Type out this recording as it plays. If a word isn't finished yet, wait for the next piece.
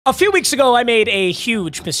A few weeks ago, I made a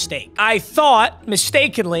huge mistake. I thought,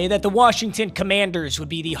 mistakenly, that the Washington Commanders would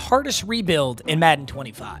be the hardest rebuild in Madden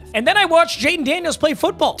 25. And then I watched Jaden Daniels play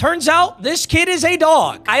football. Turns out, this kid is a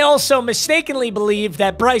dog. I also mistakenly believed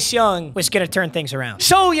that Bryce Young was going to turn things around.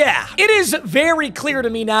 So yeah, it is very clear to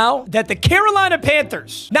me now that the Carolina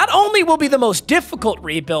Panthers not only will be the most difficult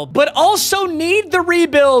rebuild, but also need the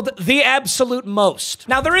rebuild the absolute most.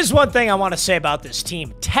 Now, there is one thing I want to say about this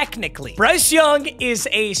team. Technically, Bryce Young is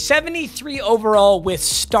a 73 overall with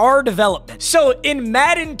star development. So in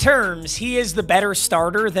Madden terms, he is the better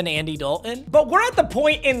starter than Andy Dalton. But we're at the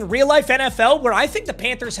point in real life NFL where I think the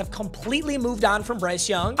Panthers have completely moved on from Bryce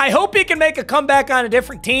Young. I hope he can make a comeback on a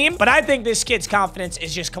different team, but I think this kid's confidence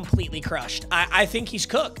is just completely crushed. I think he's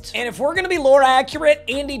cooked. And if we're going to be lore accurate,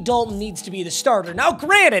 Andy Dalton needs to be the starter. Now,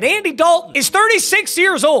 granted, Andy Dalton is 36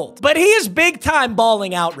 years old, but he is big time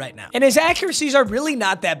balling out right now. And his accuracies are really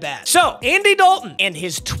not that bad. So Andy Dalton and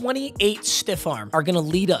his 28 stiff arm are going to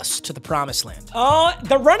lead us to the promised land.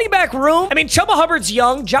 The running back room, I mean, Chuba Hubbard's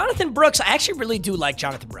young. Jonathan Brooks, I actually really do like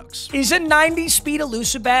Jonathan Brooks. He's a 90 speed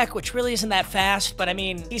elusive back, which really isn't that fast, but I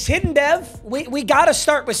mean, he's hidden dev. We got to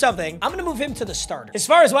start with something. I'm going to move him to the starter. As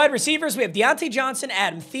far as wide receivers, we have Deontay Johnson,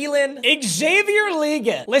 Adam Thielen, Xavier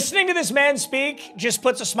Liga. Listening to this man speak just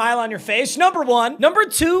puts a smile on your face. Number one. Number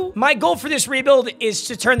two, my goal for this rebuild is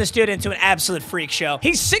to turn this dude into an absolute freak show.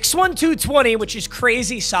 He's 6'1", 220, which is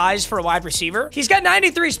crazy size for a wide receiver. He's got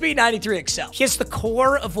 93 speed, 93 excel. He has the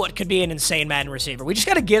core of what could be an insane Madden receiver. We just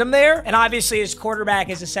got to get him there. And obviously his quarterback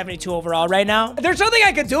is a 72 overall right now. There's nothing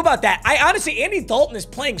I could do about that. Honestly, Andy Dalton is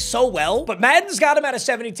playing so well, but Madden's got him at a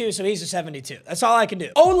 72, so he's a 72. That's all I can do.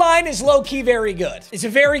 O-line is low-key very good. It's a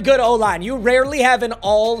very good O-line. You rarely have an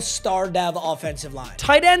all-star dev offensive line.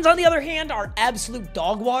 Tight ends, on the other hand, are absolute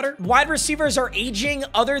dog water. Wide receivers are aging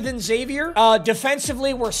other than Xavier.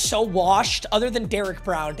 Defensively, we're so washed other than Derek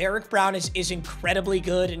Brown. Derek Brown is incredibly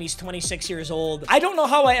good, and he's 26 years old. I don't know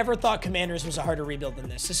how I ever thought Commanders was a harder rebuild than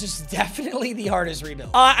this. This is definitely the hardest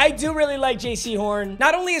rebuild. I do really like JC Horn.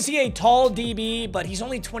 Not only is he a tall DB, but he's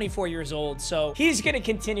only 24 years old, so he's going to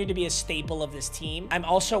continue to be a staple of this team. I'm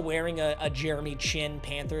also wearing a Jeremy Chin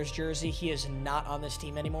Panthers jersey. He is not on this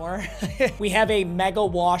team anymore. We have a mega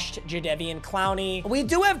washed Jadeveon Clowney. We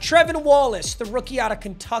do have Trevin Wallace, the rookie out of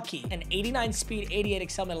Kentucky, an 89 speed, 88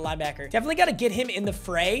 excel middle linebacker. Definitely got to get him in the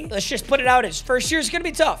fray. Let's just put it out as first year's going to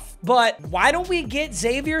be tough, but why don't we get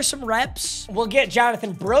Xavier some reps? We'll get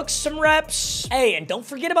Jonathan Brooks some reps. Hey, and don't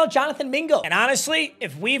forget about Jonathan Mingo. And honestly,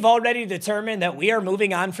 if we've already determined that we are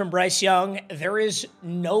moving on from Bryce Young, there is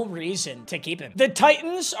no reason to keep him. The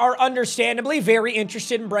Titans are understandably very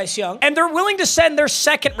interested in Bryce Young, and they're willing to send their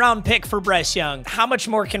second-round pick for Bryce Young. How much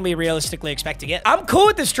more can we realistically expect to get? I'm cool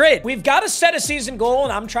with this trade. We've got to set a season goal,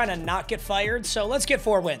 and I'm trying to not get fired, so let's get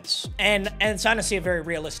 4 wins. And it's honestly a very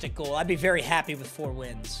realistic goal. I'd be very happy with 4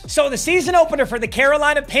 wins. So the season opener for the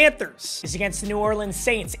Carolina Panthers is against the New Orleans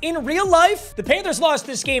Saints. In real life, the Panthers lost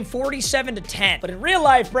this game 47-10, but in real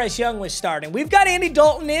life, Bryce Young was starting. We've got Andy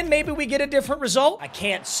Dalton in. Maybe we get a different result. I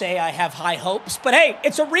can't say I have high hopes, but hey,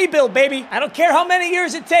 it's a rebuild, baby. I don't care how many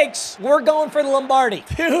years it takes. We're going for the Lombardi.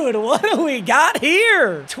 Dude, what do we got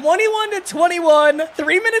here? 21-21,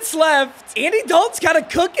 3 minutes left. Andy Dalton's got a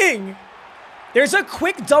cooking. There's a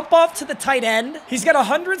quick dump off to the tight end. He's got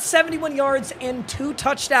 171 yards and 2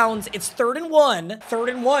 touchdowns. It's 3rd and 1. 3rd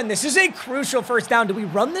and 1. This is a crucial first down. Do we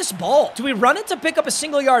run this ball? Do we run it to pick up a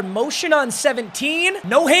single yard motion on 17?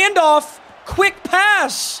 No handoff. Quick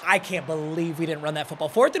pass. I can't believe we didn't run that football.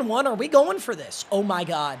 4th and 1. Are we going for this? Oh my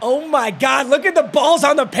God. Oh my God. Look at the balls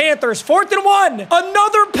on the Panthers. 4th and 1.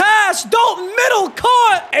 Another pass. Dalton middle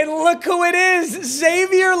caught. And look who it is.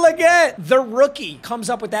 Xavier Leggett, the rookie, comes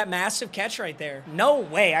up with that massive catch right there. No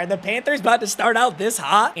way. Are the Panthers about to start out this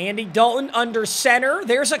hot? Andy Dalton under center.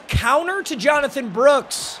 There's a counter to Jonathan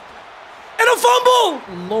Brooks. And a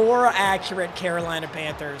fumble! Lore accurate Carolina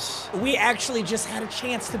Panthers. We actually just had a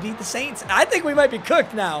chance to beat the Saints. I think we might be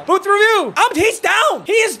cooked now. Booth review. He's down.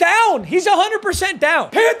 He is down. He's 100% down.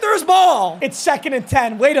 Panthers ball. It's 2nd and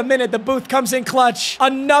 10. Wait a minute. The Booth comes in clutch.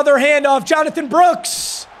 Another handoff. Jonathan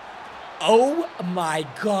Brooks. Oh my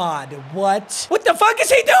God, what? What the fuck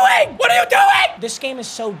is he doing? What are you doing? This game is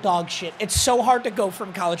so dog shit. It's so hard to go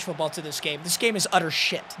from college football to this game. This game is utter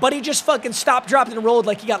shit. But he just fucking stopped, dropped, and rolled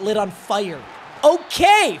like he got lit on fire.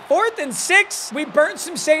 Okay, 4th and 6. We burnt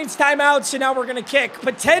some Saints timeouts, so now we're gonna kick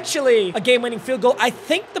potentially a game-winning field goal. I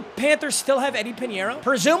think the Panthers still have Eddie Pinheiro.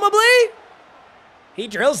 Presumably. He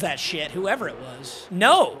drills that shit, whoever it was.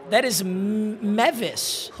 No, that is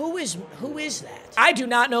Mevis. Who is that? I do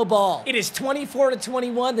not know ball. It is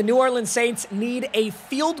 24-21. The New Orleans Saints need a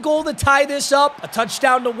field goal to tie this up, a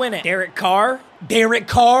touchdown to win it. Derek Carr.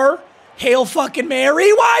 Hail fucking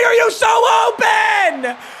Mary. Why are you so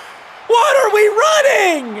open? What are we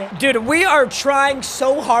running? Dude, we are trying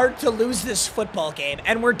so hard to lose this football game,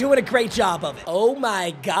 and we're doing a great job of it. Oh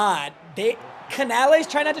my God. Canales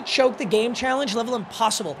try not to choke the game challenge, level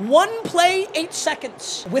impossible. 1 play, 8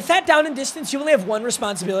 seconds. With that down and distance, you only have one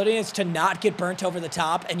responsibility, and it's to not get burnt over the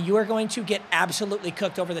top, and you are going to get absolutely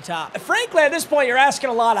cooked over the top. Frankly, at this point, you're asking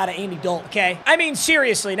a lot out of Andy Dalton, okay? I mean,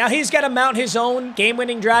 seriously, now he's got to mount his own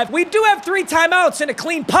game-winning drive. We do have 3 timeouts and a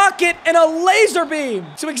clean pocket and a laser beam.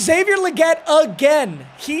 So Xavier Legette again.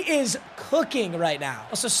 He is cooking right now.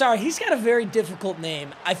 Also, sorry, he's got a very difficult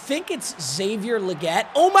name. I think it's Xavier Legette.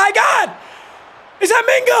 Oh my God! Is that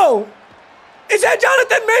Mingo? Is that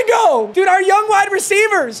Jonathan Mingo? Dude, our young wide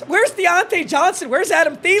receivers. Where's Deontay Johnson? Where's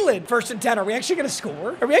Adam Thielen? 1st and 10. Are we actually going to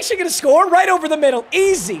score? Are we actually going to score? Right over the middle.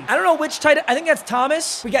 Easy. I don't know which tight end. I think that's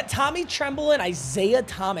Thomas. We got Tommy Tremble and Isaiah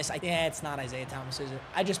Thomas. Yeah, it's not Isaiah Thomas, is it?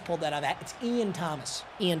 I just pulled that out of that. It's Ian Thomas.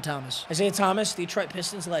 Isaiah Thomas, Detroit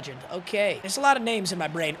Pistons legend. Okay. There's a lot of names in my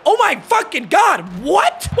brain. Oh my fucking God.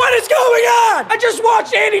 What? What is going on? I just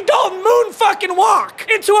watched Andy Dalton moon fucking walk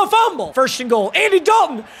into a fumble. 1st and goal. Andy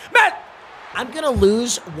Dalton. Matt. I'm gonna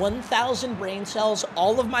lose 1,000 brain cells,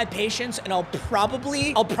 all of my patience, and I'll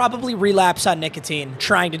probably relapse on nicotine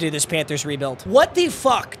trying to do this Panthers rebuild. What the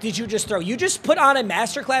fuck did you just throw? You just put on a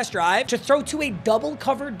masterclass drive to throw to a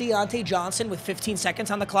double-covered Deontay Johnson with 15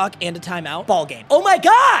 seconds on the clock and a timeout. Ball game. Oh my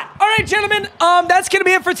God! All right, gentlemen, that's gonna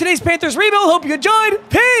be it for today's Panthers rebuild. Hope you enjoyed.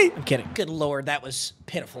 Peace! I'm kidding. Good Lord, that was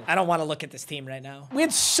pitiful. I don't want to look at this team right now. We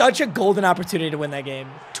had such a golden opportunity to win that game.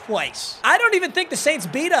 Twice. I don't even think the Saints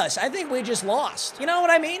beat us. I think we just lost. You know what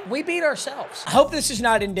I mean? We beat ourselves. I hope this is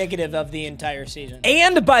not indicative of the entire season.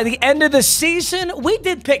 And by the end of the season, we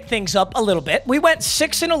did pick things up a little bit. We went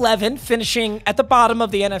 6-11, finishing at the bottom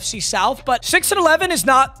of the NFC South, but 6-11 is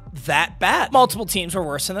not that bad. Multiple teams were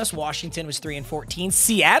worse than us. Washington was 3-14.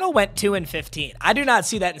 Seattle went 2-15. I do not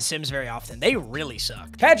see that in Sims very often. They really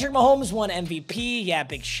suck. Patrick Mahomes won MVP. Yeah,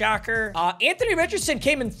 big shocker. Anthony Richardson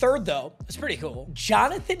came in 3rd, though. That's pretty cool.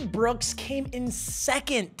 Jonathan Brooks came in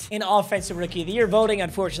 2nd in Offensive Rookie of the Year voting.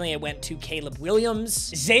 Unfortunately, it went to Caleb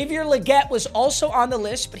Williams. Xavier Legette was also on the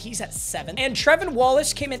list, but he's at 7th. And Trevin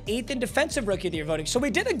Wallace came in 8th in Defensive Rookie of the Year voting. So we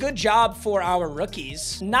did a good job for our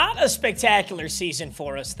rookies. Not a spectacular season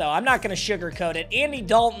for us, though. I'm not going to sugarcoat it. Andy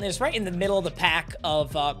Dalton is right in the middle of the pack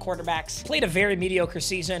of quarterbacks. Played a very mediocre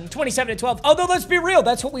season. 27-12. Although, let's be real,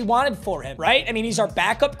 that's what we wanted for him, right? I mean, he's our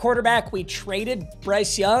backup quarterback. We traded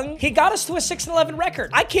Bryce Young. He got us to a 6-11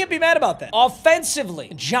 record. I can't be mad about that.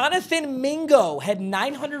 Offensively, Jonathan Mingo had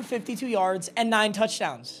 952 yards and 9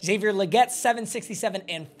 touchdowns. Xavier Legette, 767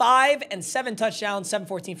 and 5 and 7 touchdowns,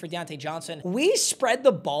 714 for Deontay Johnson. We spread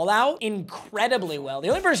the ball out incredibly well. The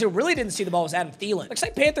only person who really didn't see the ball was Adam Thielen. Looks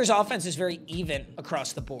like Panthers offense is very even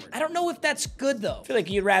across the board. I don't know if that's good, though. I feel like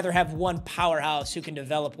you'd rather have one powerhouse who can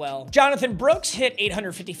develop well. Jonathan Brooks hit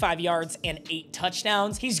 855 yards and 8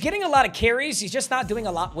 touchdowns. He's getting a lot of carries. He's just not doing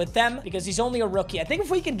a lot with them because he's only a rookie. I think if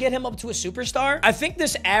we can get him up to a superstar, I think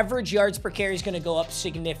this average yards per carry is going to go up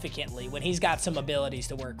significantly when he's got some abilities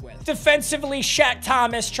to work with. Defensively, Shaq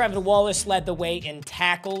Thomas, Trevin Wallace led the way in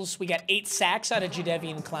tackles. We got 8 sacks out of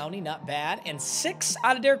Jadeveon Clowney, not bad, and 6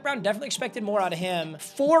 out of Derek Brown. Definitely expected more out of him.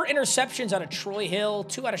 4 interceptions out of Troy Hill,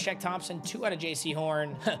 2 out of Shaq Thompson, 2 out of JC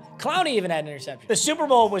Horn. Clowney even had an interception. The Super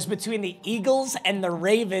Bowl was between the Eagles and the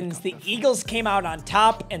Ravens. The Eagles came out on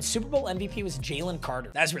top, and Super Bowl MVP was Jalen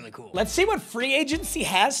Carter. That's really cool. Let's see what free agency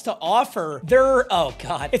has to offer. Oh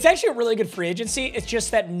God. It's actually a really good free agency. It's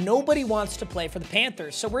just that nobody wants to play for the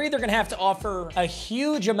Panthers. So we're either gonna have to offer a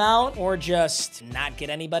huge amount or just not get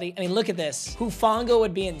anybody. I mean, look at this. Hufanga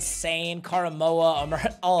would be insane.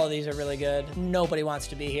 Karamoa, all of these are really good. Nobody wants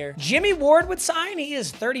to be here. Jimmy Ward would sign. He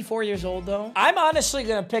is 34 years old though. I'm honestly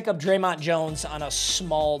gonna pick up Draymond Jones on a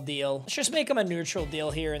small deal. Let's just make him a neutral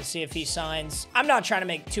deal here and see if he signs. I'm not trying to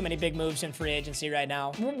make too many big moves in free agency right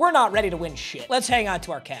now. We're not ready to win shit. Let's hang on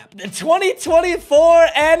to our cap. The 2024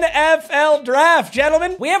 NFL Draft,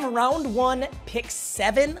 gentlemen. We have round 1, pick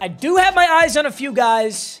 7. I do have my eyes on a few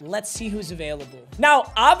guys. Let's see who's available.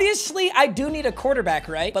 Now, obviously, I do need a quarterback,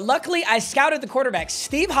 right? But luckily, I scouted the quarterbacks.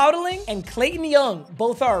 Steve Howdeling and Clayton Young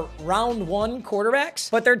both are round 1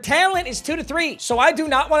 quarterbacks, but their talent is 2 to 3. So I do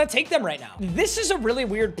not want to take them right now. This is a really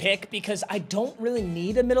weird pick because I don't really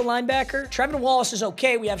need a middle linebacker. Trevin Trevin Wallace is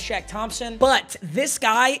okay. We have Shaq Thompson. But this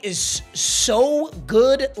guy is so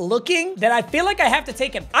good looking that I feel like I have to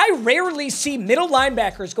take him. I rarely see middle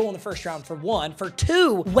linebackers go in the first round, for one. For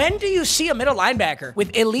two, when do you see a middle linebacker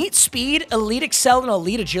with elite speed, elite excel, and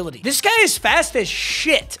elite agility? This guy is fast as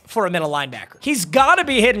shit for a middle linebacker. He's gotta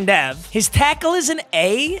be hidden dev. His tackle is an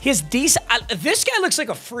A. His decent. This guy looks like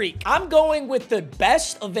a freak. I'm going with the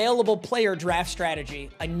best available player draft strategy.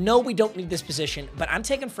 I know we don't need this position, but I'm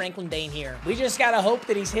taking Franklin Dane here. We just gotta hope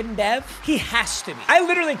that he's hidden dev. He has to be. I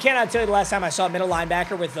literally cannot tell you the last time I saw a middle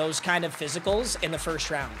linebacker with those kind of physicals in the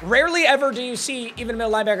first round. Rarely ever do you see even a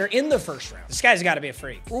middle linebacker in the first round. This guy's gotta be a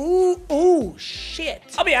freak. Ooh, shit.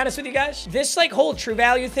 I'll be honest with you guys. This like whole true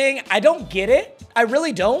value thing, I don't get it. I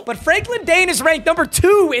really don't. But Franklin Dane is ranked number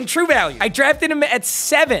 2 in true value. I drafted him at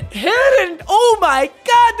 7. Hidden. Oh my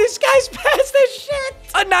God, this guy's fast as shit.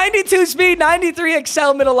 A 92 speed, 93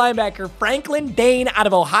 excel middle linebacker, Franklin Dane out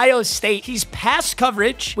of Ohio State. He's pass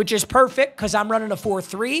coverage, which is perfect because I'm running a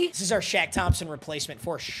 4-3. This is our Shaq Thompson replacement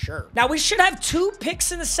for sure. Now we should have 2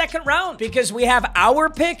 picks in the second round because we have our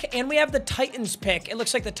pick and we have the Titans pick. It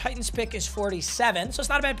looks like the Titans pick is 47, so it's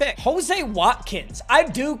not a bad pick. Jose Watkins. I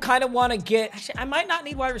do kind of want to get, actually, I might not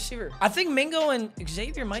need wide receiver. I think Mingo and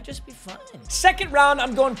Xavier might just be fine. Second round,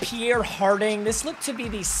 I'm going Pierre Harding. This looked to be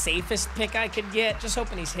the safest pick I could get. Just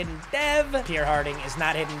hoping he's hidden dev. Pierre Harding is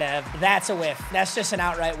not hidden dev. That's a whiff. That's just an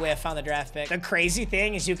outright whiff on the draft pick. The crazy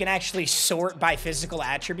thing is you can actually sort by physical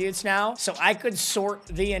attributes now. So I could sort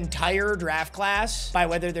the entire draft class by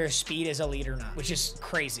whether their speed is elite or not, which is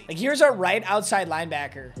crazy. Like here's our right outside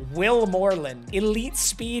linebacker, Will Moreland. Elite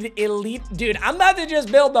speed, elite. Dude, I'm about to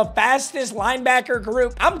just build the fastest linebacker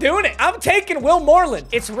group. I'm doing it. I'm taking Will Moreland.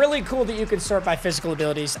 It's really cool that you can sort by physical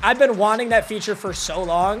abilities. I've been wanting that feature for so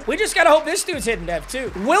long. We just gotta hope this dude's hidden dev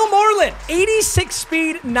too. Will Moreland, 86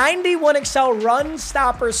 speed, 91 excel, run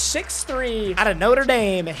stopper, 6'3", out of Notre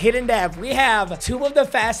Dame, hidden dev. We have 2 of the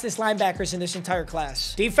fastest linebackers in this entire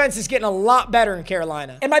class. Defense is getting a lot better in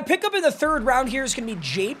Carolina. And my pickup in the third round here is gonna be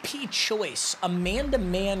JP Choice, a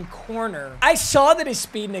man-to-man corner. I saw that his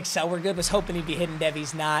speed and excel were good, was hoping he'd be hidden dev.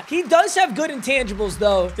 He's not. He does have good intangibles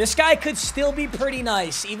though. This guy could still be pretty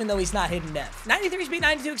nice, even though he's not hidden dev. 93 speed,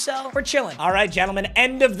 92 excel. We're chilling. All right, gentlemen,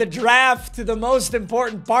 end of the draft to the most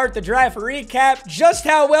important part, the draft recap. Just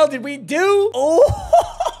how well did we do? Oh,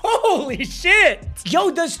 holy shit.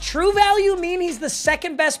 Yo, does true value mean he's the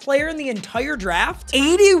second best player in the entire draft?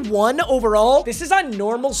 81 overall. This is on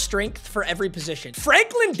normal strength for every position.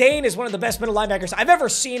 Franklin Dane is one of the best middle linebackers I've ever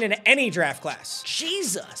seen in any draft class.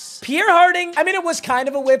 Jesus. Pierre Harding, I mean, it was kind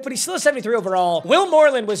of a whip, but he's still a 73 overall. Will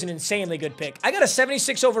Moreland was an insanely good pick. I got a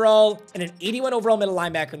 76 overall and an 81 overall middle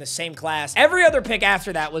linebacker in the same class. Every other pick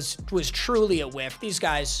after that was truly a whiff. These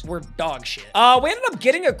guys were dog shit. We ended up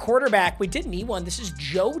getting a quarterback. We did need one. This is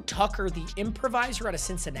Joe Tucker, the improviser out of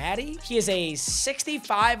Cincinnati. He is a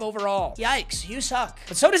 65 overall. Yikes, you suck.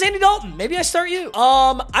 But so does Andy Dalton. Maybe I start you.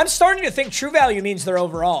 I'm starting to think true value means they're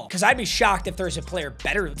overall, because I'd be shocked if there's a player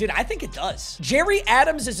better. Dude, I think it does. Jerry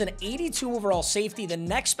Adams is an 82 overall safety. The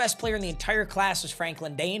next best player in the entire class was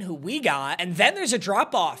Franklin Dane, who we got. And then there's a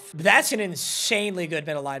drop-off. That's an insanely good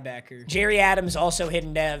middle linebacker. Jerry Adams also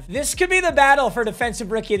hidden dev. This could be the battle for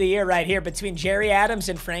Defensive Rookie of the Year right here between Jerry Adams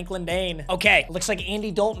and Franklin Dane. Okay, looks like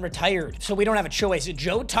Andy Dalton retired, so we don't have a choice.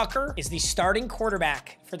 Joe Tucker is the starting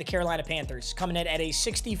quarterback for the Carolina Panthers, coming in at a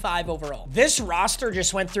 65 overall. This roster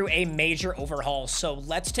just went through a major overhaul, so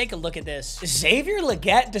let's take a look at this. Xavier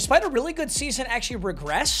Legette, despite a really good season, actually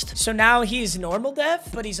regressed. So now he's normal dev,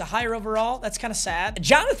 but he's a higher overall. That's kind of sad.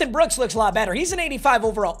 Jonathan Brooks looks a lot better. He's an 85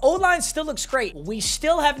 overall. O-line still looks great. We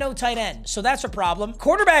still have no tight end, so that's a problem.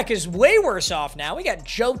 Quarterback is way worse off now. We got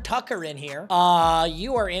Joe Tucker in here.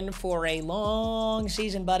 You are in for a long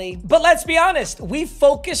season, buddy. But let's be honest, we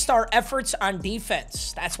focused our efforts on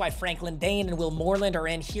defense. That's why Franklin Dane and Will Moreland are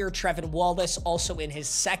in here. Trevin Wallace also in his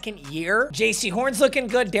second year. JC Horn's looking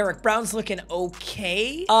good. Derek Brown's looking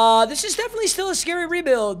okay. This is definitely still a scary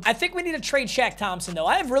rebuild. I think we need to trade Shaq Thompson, though.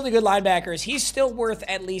 I have really good linebackers. He's still worth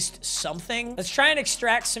at least something. Let's try and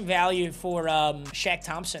extract some value for Shaq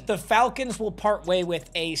Thompson. The Falcons will part way with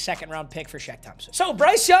a second-round pick for Shaq Thompson. So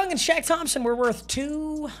Bryce Young and Shaq Thompson were worth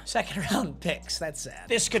 2 second-round picks. That's sad.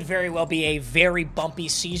 This could very well be a very bumpy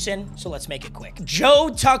season, so let's make it quick. Joe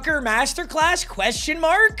Tucker masterclass, question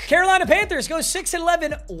mark? Carolina Panthers go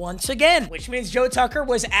 6-11 once again, which means Joe Tucker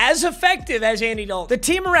was as effective as Andy Dalton. The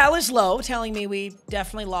team morale is low, telling me we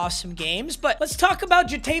definitely lost some games, but let's talk about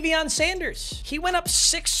Ja'Tavion Sanders. He went up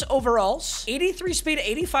 6 overalls, 83 speed,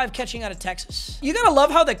 85 catching out of Texas. You gotta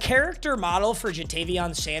love how the character model for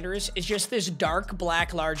Ja'Tavion Sanders is just this dark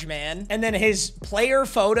black large man, and then his player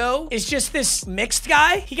photo is just this mixed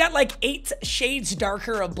guy. He got like 8 shades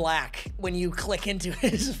darker of black when you click into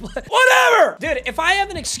his whatever. Dude, if I have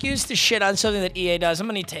an excuse to shit on something that EA does, I'm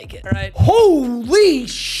gonna take it, all right? Holy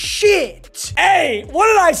shit. Hey, what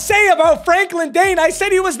did I say about Franklin Dane? I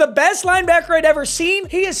said he was the best linebacker I'd ever seen.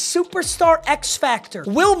 He is superstar X Factor.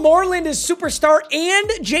 Will Moreland is superstar, and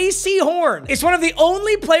JC Horn is one of the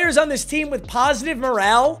only players on this team with positive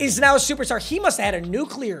morale, is now a superstar. He must have had a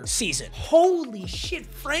nuclear season. Holy shit,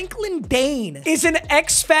 Franklin Dane is an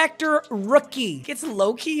X Factor rookie. Gets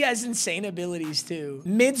low-key has insane abilities too.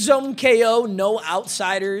 Mid-zone KO, no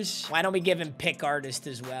outsiders. Why don't we give him pick artist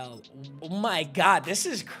as well? Oh my God, this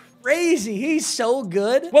is crazy. He's so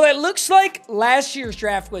good. Well, it looks like last year's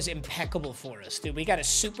draft was impeccable for us, dude. We got a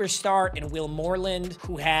superstar in Will Moreland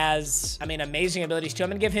who has, I mean, amazing abilities too.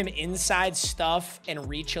 I'm gonna give him inside stuff and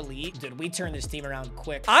reach elite. Dude, we turned this team around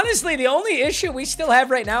quick. Honestly, the only issue we still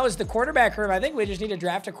have right now is the quarterback room. I think we just need to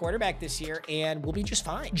draft a quarterback this year and we'll be just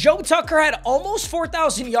fine. Joe Tucker had almost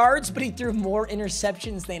 4,000 yards, but he threw more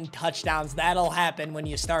interceptions than touchdowns. That'll happen when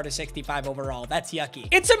you start a 65 overall. That's yucky.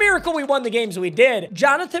 It's a miracle we won the games we did.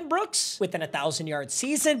 Jonathan Brooks within a 1,000-yard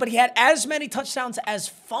season, but he had as many touchdowns as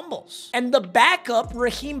fumbles. And the backup,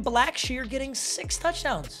 Raheem Blackshear, getting 6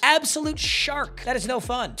 touchdowns. Absolute shark. That is no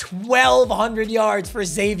fun. 1,200 yards for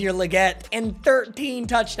Xavier Legette and 13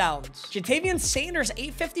 touchdowns. Ja'Tavion Sanders,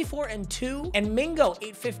 854 and 2, and Mingo,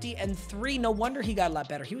 850 and 3. No wonder he got a lot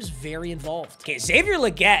better. He was very involved. Okay, Xavier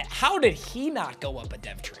Legette, how did he not go up a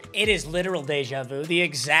dev tree? It is literal deja vu, the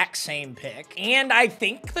exact same pick. And I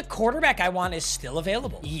think the quarterback I want is still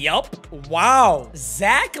available. Yup. Wow.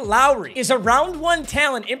 Zach Lowry is a round 1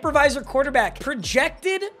 talent, improviser quarterback.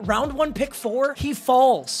 Projected round 1 pick 4. He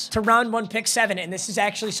falls to round 1 pick 7. And this is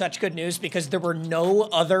actually such good news because there were no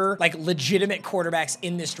other like legitimate quarterbacks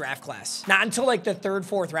in this draft class. Not until like the 3rd,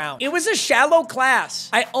 4th round. It was a shallow class.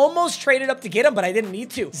 I almost traded up to get him, but I didn't need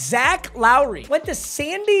to. Zach Lowry went to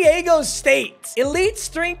San Diego State. Elite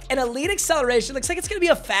strength and elite acceleration. Looks like it's going to be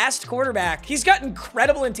a fast quarterback. He's got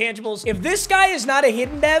incredible intangibles. If this guy is not a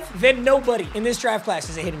hidden dev, then nobody in this draft class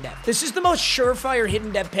is a hidden dev. This is the most surefire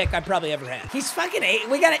hidden dev pick I've probably ever had. He's fucking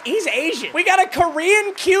he's Asian. We got a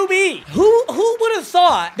Korean QB. Who would have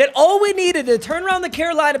thought that all we needed to turn around the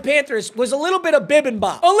Carolina Panthers was a little bit of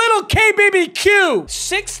bibimbap, a little KBBQ.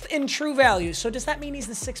 6th in true value. So does that mean he's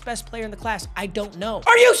the 6th best player in the class? I don't know.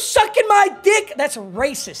 Are you sucking my dick? That's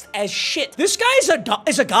racist as shit. This guy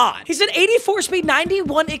is a god. He's an 84 speed,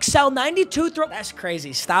 91 excel, 92 throw. That's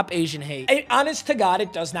crazy. Stop Asian hate. Honest to God,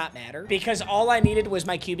 it does not matter because all I needed was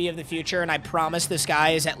my QB of the future, and I promise this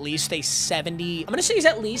guy is at least a 70. I'm gonna say he's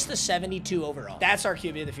at least a 72 overall. That's our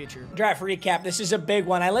QB of the future. Draft recap. This is a big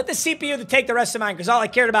one. I let the CPU to take the rest of mine because all I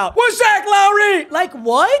cared about was Zach Lowry. Like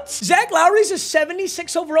what? Zach Lowry's a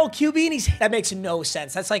 76 overall QB, and that makes no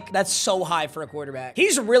sense. That's so high for a quarterback.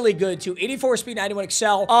 He's really good too. 84 speed, 91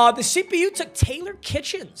 excel. The CPU took Taylor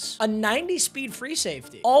Kitchens, a 90 speed free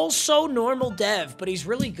safety. Also normal dev, but he's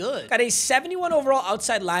really good. Got a 71 overall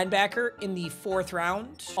outside linebacker in the 4th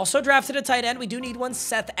round. Also drafted a tight end. We do need one.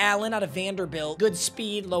 Seth Allen out of Vanderbilt. Good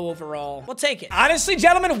speed, low overall. We'll take it. Honestly,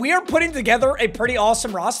 gentlemen, we are putting together a pretty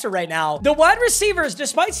awesome roster right now. The wide receivers,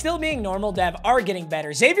 despite still being normal dev, are getting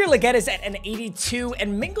better. Xavier Legette is at an 82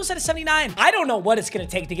 and Mingo's at a 79. I don't know what it's going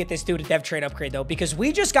to take to get this dude a dev trade upgrade though, because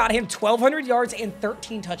we just got him 1,200 yards and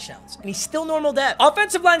 13 touchdowns, and he's still normal dev.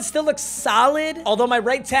 Offensive line still looks solid, although my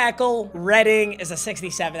right tackle, Redding, is a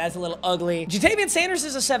 67. That's a little ugly. Ja'Tavion Sanders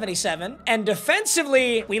is a 77, and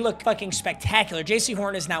defensively, we look fucking spectacular. JC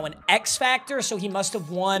Horn is now an X Factor, so he must have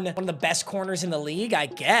won one of the best corners in the league, I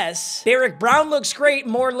guess. Derek Brown looks great.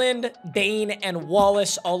 Moreland, Dane, and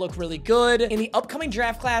Wallace all look really good. In the upcoming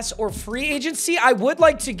draft class or free agency, I would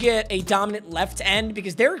like to get a dominant left end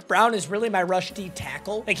because Derek Brown is really my rush D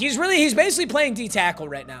tackle. Like he's basically playing D tackle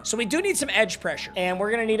right now. So we do need some edge pressure, and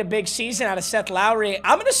we're gonna need a big season out of Seth Lowry.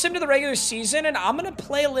 I'm gonna sim to the regular season, and I'm gonna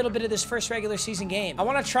play a little bit of this first regular season game. game. I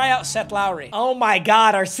want to try out Seth Lowry. Oh my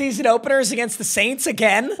God, our season opener is against the Saints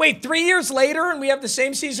again? Wait, 3 years later and we have the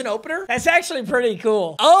same season opener? That's actually pretty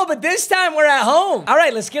cool. Oh, but this time we're at home. All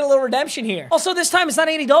right, let's get a little redemption here. Also, this time it's not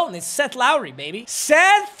Andy Dalton, it's Seth Lowry, baby.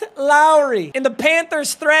 Seth Lowry in the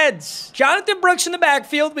Panthers threads. Jonathan Brooks in the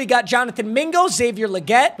backfield. We got Jonathan Mingo, Xavier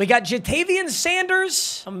Legette. We got Jatavian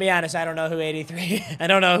Sanders. I'm gonna be honest, I don't know who 83. I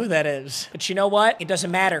don't know who that is. But you know what? It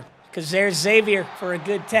doesn't matter, because there's Xavier for a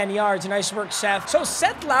good 10 yards. Nice work, Seth. So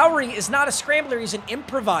Seth Lowry is not a scrambler. He's an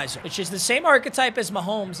improviser, which is the same archetype as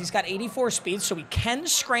Mahomes. He's got 84 speed, so we can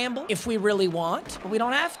scramble if we really want, but we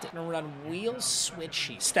don't have to. We're gonna run wheel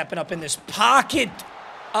switchy. Stepping up in this pocket.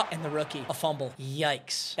 Oh, and the rookie, a fumble.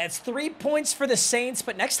 Yikes. That's 3 points for the Saints,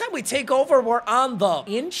 but next time we take over, we're on the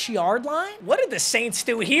inch-yard line? What did the Saints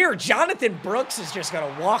do here? Jonathan Brooks is just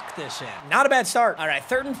gonna walk this in. Not a bad start. All right,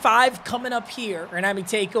 3rd and 5 coming up here. We're gonna have me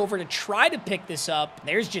take over to try to pick this up.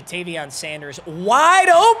 There's Jatavian Sanders, wide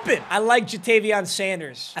open. I like Jatavian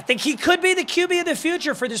Sanders. I think he could be the QB of the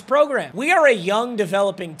future for this program. We are a young,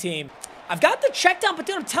 developing team. I've got the check down, but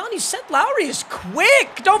dude, I'm telling you, Seth Lowry is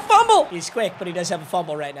quick. Don't fumble. He's quick, but he does have a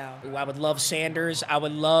fumble right now. Ooh, I would love Sanders. I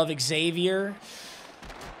would love Xavier.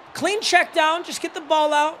 Clean check down. Just get the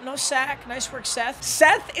ball out. No sack. Nice work, Seth.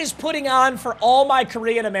 Seth is putting on for all my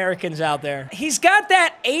Korean Americans out there. He's got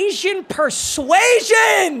that Asian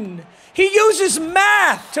persuasion. He uses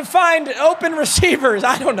math to find open receivers.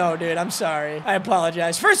 I don't know, dude. I'm sorry. I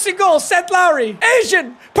apologize. 1st and goal, Seth Lowry.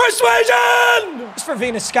 Asian persuasion! It's for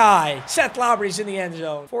Venus Sky. Seth Lowry's in the end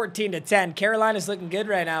zone. 14-10. Carolina's looking good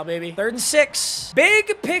right now, baby. 3rd and 6.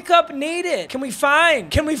 Big pickup needed. Can we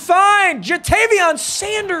find Jatavian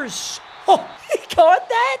Sanders? Oh, he caught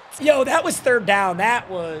that? Yo, that was 3rd down. That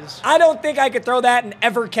was... I don't think I could throw that and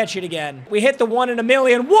ever catch it again. We hit the 1 in a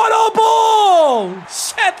million. What a ball!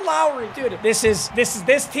 Seth Lowry. Dude,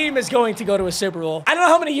 this team is going to go to a Super Bowl. I don't know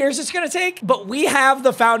how many years it's going to take, but we have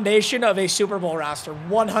the foundation of a Super Bowl roster.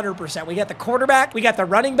 100%. We got the quarterback. We got the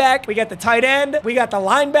running back. We got the tight end. We got the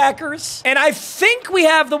linebackers. And I think we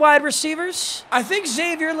have the wide receivers. I think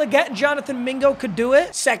Xavier Legette and Jonathan Mingo could do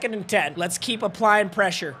it. 2nd and 10. Let's keep applying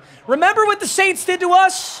pressure. Remember what the Saints did to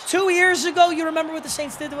us 2 years ago? You remember what the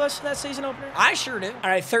Saints did to us in that season opener? I sure do. All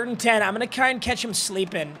right, 3rd and 10. I'm going to try and catch him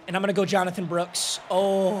sleeping, and I'm going to go Jonathan Brooks.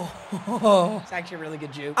 Oh, it's actually a really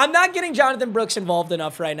good juke. I'm not getting Jonathan Brooks involved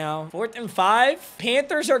enough right now. 4th and 5.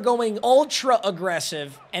 Panthers are going ultra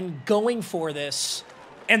aggressive and going for this.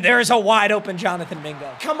 And there's a wide open Jonathan Mingo.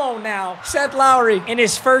 Come on now. Seth Lowry in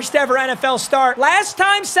his first ever NFL start. Last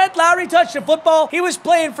time Seth Lowry touched a football, he was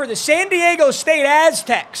playing for the San Diego State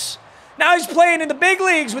Aztecs. Now he's playing in the big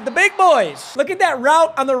leagues with the big boys. Look at that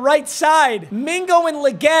route on the right side. Mingo and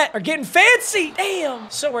Legette are getting fancy. Damn.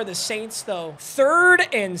 So are the Saints, though. 3rd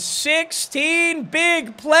and 16.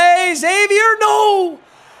 Big play. Xavier, no.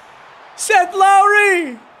 Seth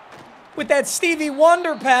Lowry with that Stevie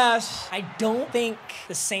Wonder pass. I don't think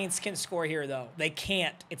the Saints can score here, though. They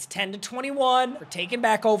can't. It's 10-21. We're taking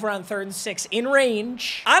back over on 3rd and 6 in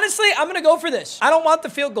range. Honestly, I'm going to go for this. I don't want the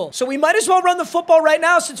field goal. So we might as well run the football right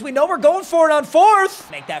now since we know we're going for it on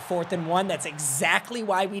 4th. Make that 4th and 1. That's exactly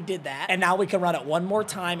why we did that. And now we can run it one more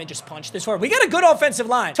time and just punch this forward. We got a good offensive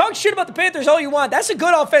line. Talk shit about the Panthers all you want. That's a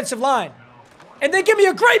good offensive line. And they give me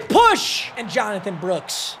a great push. And Jonathan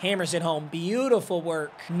Brooks hammers it home. Beautiful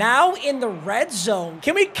work. Now in the red zone.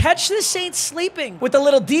 Can we catch the Saints sleeping with a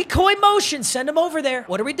little decoy motion? Send them over there.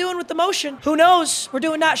 What are we doing with the motion? Who knows? We're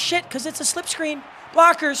doing not shit because it's a slip screen.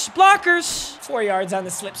 Blockers, blockers. 4 yards on the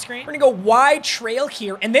slip screen. We're going to go wide trail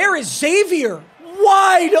here. And there is Xavier.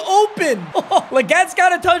 Wide open. Oh, Legette's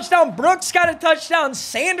got a touchdown. Brooks got a touchdown.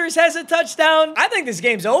 Sanders has a touchdown. I think this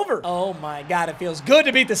game's over. Oh my God, it feels good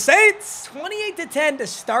to beat the Saints. 28-10 to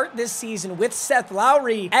start this season with Seth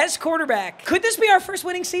Lowry as quarterback. Could this be our first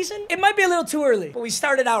winning season? It might be a little too early, but we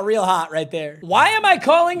started out real hot right there. Why am I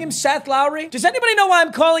calling him Seth Lowry? Does anybody know why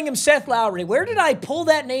I'm calling him Seth Lowry? Where did I pull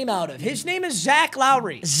that name out of? His name is Zach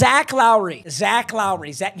Lowry. Zach Lowry. Zach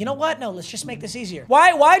Lowry. Zach. You know what? No, let's just make this easier.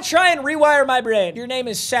 Why try and rewire my brain? Your name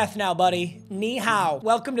is Seth now, buddy. Ni hao.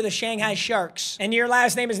 Welcome to the Shanghai Sharks. And your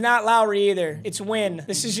last name is not Lowry either. It's Win.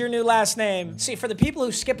 This is your new last name. See, for the people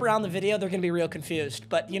who skip around the video, they're gonna be real confused.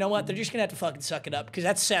 But you know what? They're just gonna have to fucking suck it up because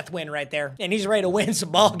that's Seth Win right there. And he's ready to win some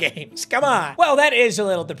ball games. Come on. Well, that is a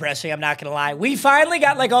little depressing, I'm not gonna lie. We finally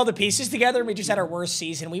got like all the pieces together and we just had our worst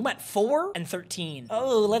season. We went 4-13.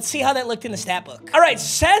 Oh, let's see how that looked in the stat book. All right,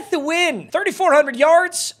 Seth Win. 3,400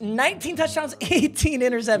 yards, 19 touchdowns, 18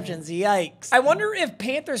 interceptions. Yikes. I wonder if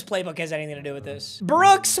Panthers playbook has anything to do with this.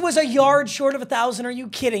 Brooks was a yard short of 1,000. Are you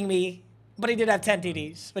kidding me? but he did have 10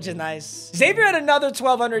 TDs, which is nice. Xavier had another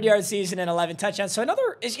 1,200-yard season and 11 touchdowns, so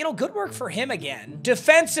another is, you know, good work for him again.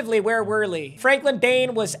 Defensively, where were we? Franklin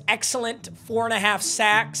Dane was excellent, 4.5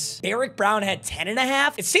 sacks. Derek Brown had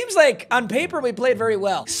 10.5. It seems like on paper we played very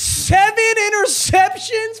well. 7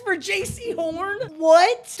 interceptions for JC Horn?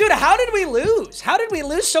 What? Dude, how did we lose? How did we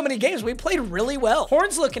lose so many games? We played really well.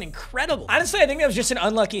 Horn's looking incredible. Honestly, I think that was just an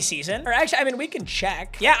unlucky season. Or actually, I mean, we can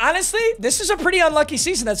check. Yeah, honestly, this is a pretty unlucky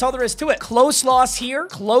season. That's all there is to it. Close loss here.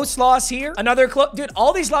 Close loss here. Another close. Dude,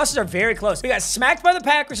 all these losses are very close. We got smacked by the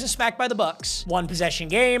Packers and smacked by the Bucks. 1 possession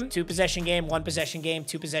game, 2 possession game, 1 possession game,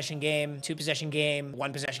 2 possession game, 2 possession game,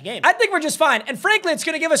 1 possession game. I think we're just fine. And frankly, it's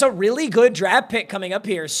going to give us a really good draft pick coming up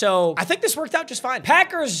here. So I think this worked out just fine.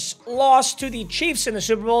 Packers lost to the Chiefs in the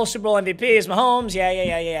Super Bowl. Super Bowl MVP is Mahomes.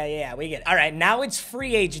 Yeah. We get it. All right, now it's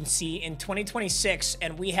free agency in 2026,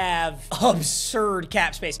 and we have absurd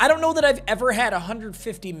cap space. I don't know that I've ever had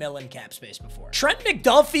 150 mil in cap space before. Trent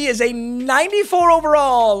McDuffie is a 94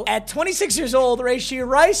 overall at 26 years old. Rashee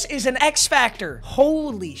Rice is an X factor.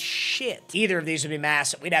 Holy shit. Either of these would be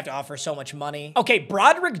massive. We'd have to offer so much money. Okay,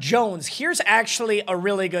 Broderick Jones. Here's actually a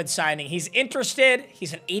really good signing. He's interested.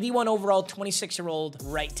 He's an 81 overall, 26-year-old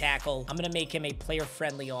right tackle. I'm going to make him a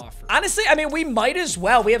player-friendly offer. Honestly, I mean, we might as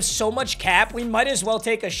well. We have so much cap. We might as well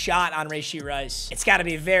take a shot on Rashee Rice. It's got to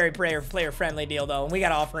be a very player-friendly deal, though, and we got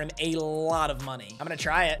to offer him a lot of money. I'm going to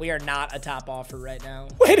try it. We are not a top offer right now.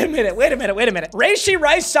 Wait a minute. Rashee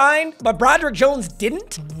Rice signed, but Broderick Jones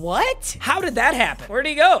didn't? What? How did that happen? Where'd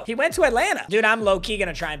he go? He went to Atlanta. Dude, I'm low-key going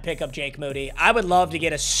to try and pick up Jake Moody. I would love to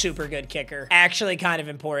get a super good kicker. Actually kind of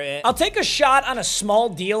important. I'll take a shot on a small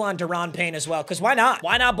deal on Deron Payne as well, because why not?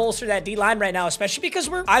 Why not bolster that D-line right now, especially because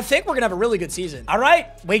I think we're going to have a really good season. All right,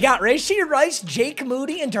 we got Rashee Rice, Jake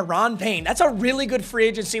Moody, and Deron Payne. That's a really good free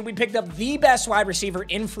agency. We picked up the best wide receiver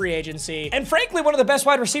in free agency, and frankly, one of the best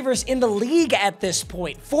wide receivers in the league at this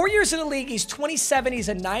point. 4 years in the league, he's 27. He's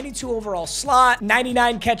a 92 overall slot,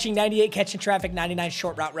 99 catching, 98 catching traffic, 99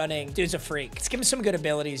 short route running. Dude's a freak. Let's give him some good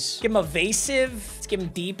abilities. Give him evasive. Let's give him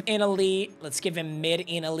deep in elite. Let's give him mid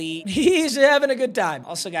in elite. He's having a good time.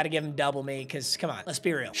 Also got to give him double me because, come on, let's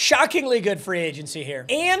be real. Shockingly good free agency here.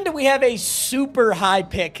 And we have a super high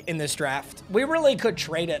pick in this draft. We really could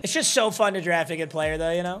trade it. It's just so fun to draft a good player,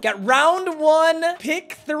 though, you know? Got round 1,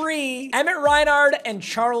 pick 3. Emmett Reinhard and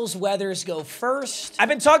Charles Weathers go first. I've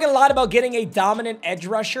been talking a lot about getting a dominant edge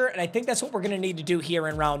rusher, and I think that's what we're going to need to do here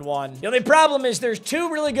in round 1. The only problem is there's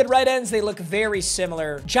 2 really good right ends. They look very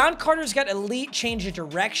similar. John Carter's got elite change of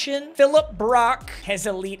direction. Philip Brock has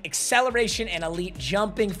elite acceleration and elite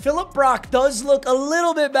jumping. Philip Brock does look a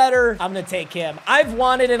little bit better. I'm going to take him. I've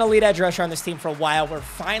wanted an elite edge rusher on this team for a while. We're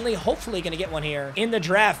finally, hopefully, going to get one here in the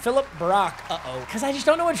draft. Philip Brock. Because I just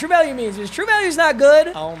don't know what true value means. His true value is not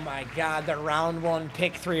good. Oh my God. The round 1,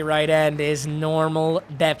 pick 3 right end is normal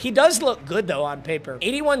depth. He does look good, though, on paper.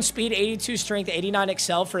 81 speed, 82 strength, 89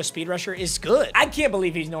 excel for a speed rusher is good. I can't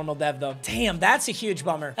believe he's normal dev, though. Damn, that's a huge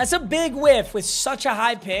bummer. That's a big whiff with such a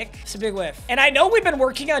high pick. It's a big whiff. And I know we've been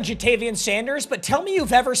working on Jatavian Sanders, but tell me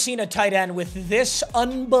you've ever seen a tight end with this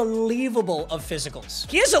unbelievable of physicals.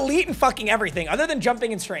 He is elite in fucking everything other than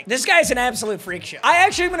jumping and strength. This guy's an absolute freak show. I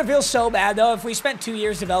actually am gonna feel so bad, though, if we spent 2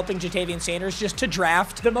 years developing Jatavian Sanders just to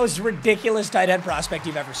draft the most ridiculous tight end prospect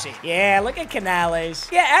you've ever seen. Yeah, look at Canales.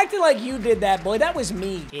 Yeah, acting like you did that, boy. That was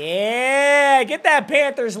me. Yeah, get that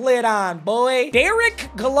Panthers lid on, boy. Derek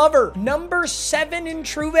Glover, number 7 in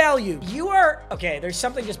true value. You are, okay, there's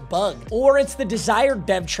something just bugged. Or it's the desired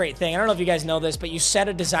dev trait thing. I don't know if you guys know this, but you set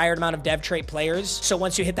a desired amount of dev trait players. So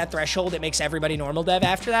once you hit that threshold, it makes everybody normal dev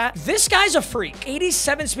after that. This guy's a freak.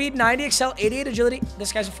 87 speed, 90 excel, 88 agility.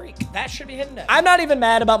 This guy's a freak. That should be hidden dev. I'm not even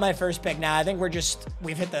mad about my first pick now. I think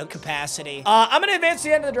we've hit the capacity. I'm gonna advance to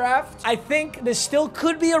the end of the draft. I think this still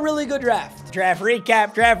could be a really good draft. Draft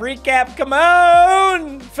recap, come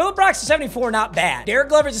on! Philip Brock's a 74, not bad. Derek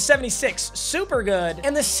Glover's a 76, super good.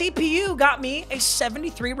 And the CPU got me a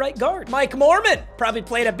 73 right guard. Mike Mormon probably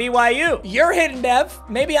played at BYU. You're hidden dev.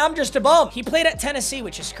 Maybe I'm just a bum. He played at Tennessee,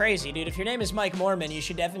 which is crazy, dude. If your name is Mike Mormon, you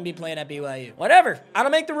should definitely be playing at BYU. Whatever. I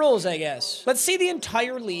don't make the rules, I guess. Let's see the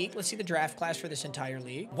entire league. Let's see the draft class for this entire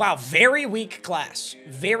league. Wow, very weak class.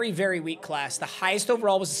 Very, very weak class. The highest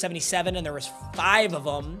overall was a 77, and there was 5 of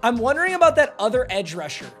them. I'm wondering about that other edge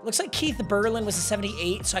rusher. Looks like Keith Berlin was a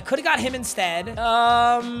 78, so I could have got him instead.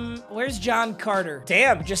 Where's John Carter?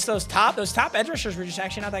 Damn, just those top edge rushers were just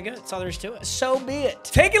actually not that good. That's all there is to it. So be it.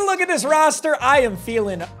 Taking a look at this roster, I am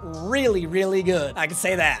feeling really, really good. I can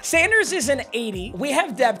say that. Sanders is an 80. We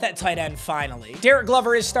have depth at tight end finally. Derek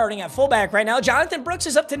Glover is starting at fullback right now. Jonathan Brooks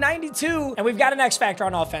is up to 92, and we've got an X factor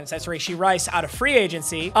on offense. That's Rashee Rice out of free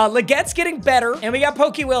agency. Legette's getting better, and we got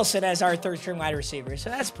Pokey Wilson as our third string wide receiver, so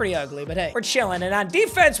that's pretty ugly, but hey, we're chilling. And on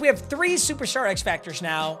defense, we have 3 superstar X Factors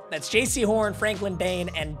now. That's J.C. Horn, Franklin Dane,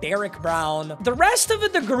 and Derek Brown. The rest of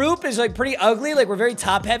the group is like pretty ugly. Like we're very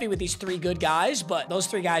top heavy with these 3 good guys, but those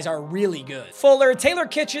 3 guys are really good. Fuller, Taylor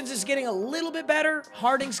Kitchens is getting a little bit better.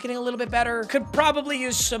 Harding's getting a little bit better. Could probably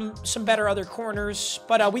use some better other corners,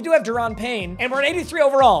 but we do have Deron Payne, and we're at 83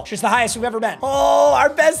 overall, which is the highest we've ever been. Oh, our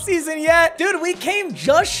best season yet. Dude, we came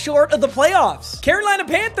just short of the playoffs. Carolina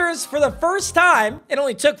Panthers, for the first time, it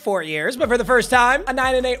only took 4 years, but for the first time, a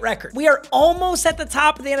 9-8 record. We are almost at the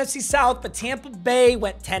top of the NFC South, but Tampa Bay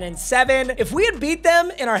went 10-7. If we had beat them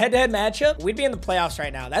in our head-to-head matchup, we'd be in the playoffs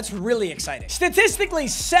right now. That's really exciting. Statistically,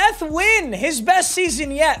 Seth Wynn, his best season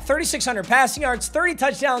yet, 3,600 passing yards, 30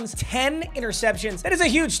 touchdowns, 10 interceptions. That is a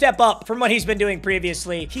huge step up from what he's been doing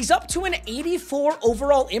previously. He's up to an 84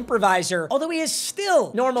 overall improviser, although he is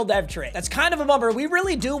still normal dev trait. That's kind of a bummer. We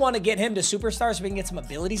really do want to get him to superstar so we can get some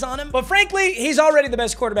abilities on him. But frankly, he's already the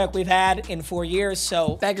best quarterback we've had in 4 years,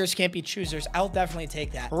 so beggars can't be choosers. I'll definitely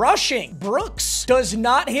take that. Rushing, Brooks does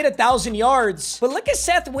not hit 1,000 yards, but look at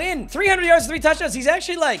Seth Wynn. 300 yards, 3 touchdowns. He's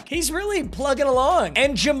actually like, he's really plugging along.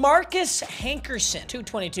 And Jamarcus Hankerson,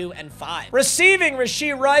 222 and 5. Receiving,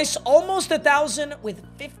 Rashee Rice, almost 1,000 with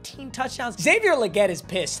 15 touchdowns. Xavier Legette is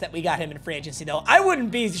pissed that we got him in free agency, though. I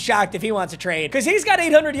wouldn't be shocked if he wants to trade, because he's got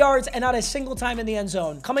 800 yards and not a single time in the end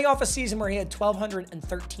zone, coming off a season where he had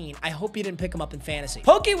 1,213. I hope you didn't pick him up in fantasy.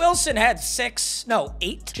 Pokey Wilson had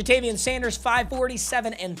 8. Jatavian Sanders,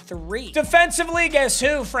 547 and 3. Defensively, guess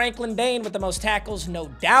who? Franklin Dane with the most tackles, no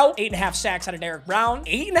doubt. 8.5 sacks out of Derek Brown.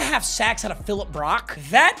 8.5 sacks out of Phillip Brock.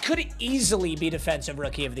 That could easily be defensive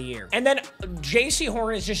rookie of the year. And then J.C.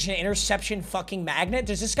 Horn is just an interception fucking magnet.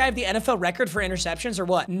 Does this guy have the NFL record for interceptions or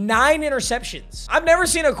what? 9 interceptions. I've never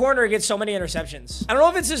seen a corner get so many interceptions. I don't know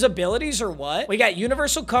if it's his abilities or what. We got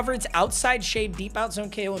universal coverage, outside shade, deep out zone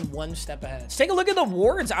KO, and 1 step ahead. Let's take a look at the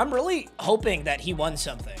awards. I'm really hoping that he won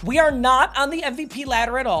something. We are not on the MVP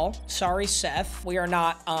ladder at all. Sorry, Seth. We are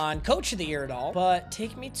not on Coach of the Year at all. But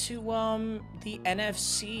take me to the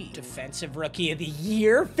NFC Defensive Rookie of the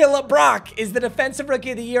Year. Phillip Brock is the Defensive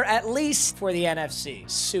Rookie of the Year, at least for the NFC.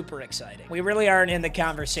 Super exciting. We really aren't in the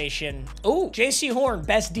conversation. Ooh, J.C. Horn,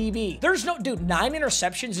 best DB. There's no, dude, 9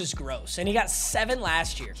 interceptions is gross, and he got 7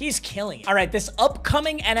 last year. He's killing it. All right, this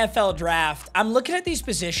upcoming NFL draft, I'm looking at these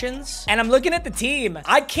positions, and I'm looking at the team.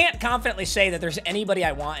 I can't confidently say that there's anybody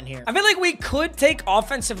I want in here. I feel like we could take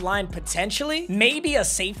offensive line potentially, maybe a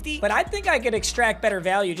safety, but I think I could extract better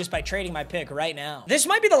value just by trading my pick right now. This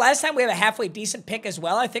might be the last time we have a halfway decent pick as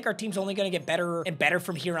well. I think our team's only going to get better and better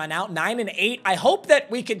from here on out. 9-8. I hope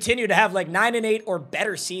that we continue to have like 9-8 or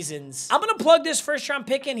better seasons. I'm going to plug this first round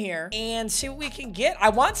pick in here and see what we can get. I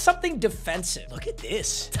want something defensive. Look at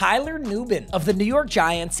this. Tyler Nubin of the New York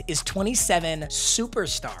Giants is 27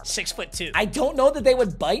 superstar, 6'2". I don't know that they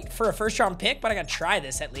would bite for a first round pick, but I got to try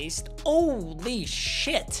this at least. Holy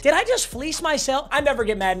shit. Did I just fleece myself? I never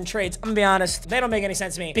get mad in trades. I'm gonna be honest. They don't make any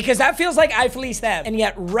sense to me because that feels like I fleeced them. And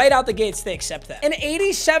yet right out the gates, they accept that. An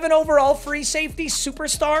 87 overall free safety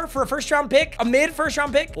superstar for a first round pick, a mid first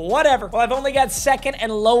round pick, whatever. Well, I've only got second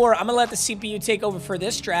and lower. I'm gonna let the CPU take over for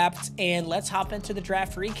this draft, and let's hop into the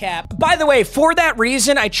draft recap. By the way, for that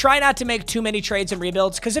reason, I try not to make too many trades and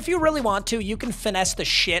rebuilds, because if you really want to, you can finesse the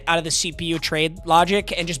shit out of the CPU trade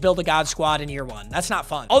logic and just build a god squad in year 1. That's not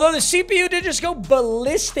fun. Although the CPU did just go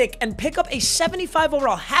ballistic and pick up a 75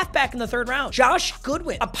 overall halfback in the 3rd round. Josh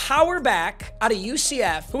Goodwin, a power back out of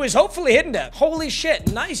UCF, who is hopefully hitting depth. Holy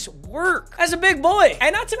shit, nice work. As a big boy.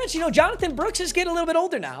 And not to mention, you know, Jonathan Brooks is getting a little bit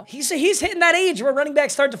older now. He's hitting that age where running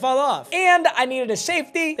backs start to fall off. And I needed a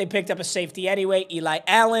safety. They picked up a safety anyway, Eli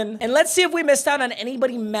Allen. And let's see if we missed out on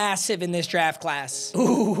anybody massive in this draft class.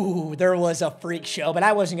 Ooh, there was a freak show, but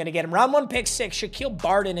I wasn't going to get him. Round 1, pick 6. Shaquille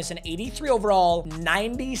Barton is an 83 overall,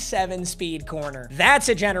 97 speed corner. That's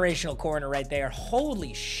a generational corner right there.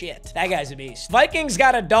 Holy shit. That guy's a beast. Vikings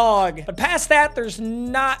got a dog, but past that, there's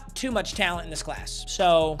not too much talent in this class.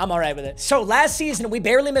 So I'm all right with it. So last season, we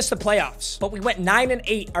barely missed the playoffs, but we went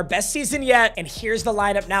 9-8, our best season yet. And here's the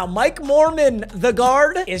lineup now. Mike Mormon, the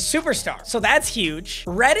guard, is superstar. So that's huge.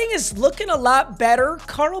 Redding is looking a lot better.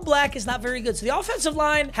 Carl Black is not very good. So the offensive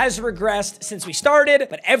line has regressed since we started,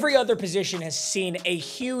 but every other position has seen a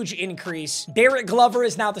huge increase. Derek Glover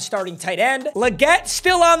is now the starting tight end. Legette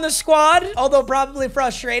still on the squad, although probably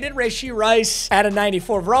frustrated. Rashee Rice at a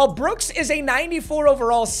 94 overall. Brooks is a 94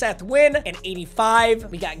 overall. Seth Wynn, an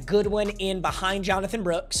 85. We got Goodwin in behind Jonathan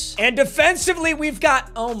Brooks. And defensively, we've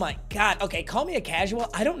got, oh my God. Okay, call me a casual.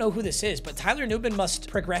 I don't know who this is, but Tyler Nubin must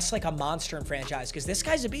progress like a monster in franchise because this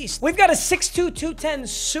guy's a beast. We've got a 6'2", 210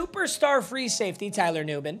 superstar free safety, Tyler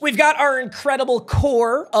Nubin. We've got our our incredible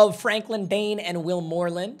core of Franklin Dane and Will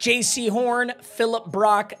Moreland. J.C. Horn, Phillip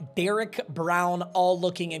Brock, Derek Brown, all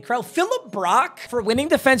looking incredible. Phillip Brock, for winning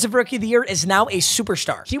Defensive Rookie of the Year, is now a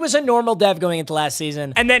superstar. He was a normal dev going into last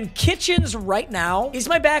season. And then Kitchens right now is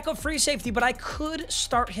my backup free safety, but I could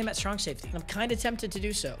start him at strong safety. I'm kind of tempted to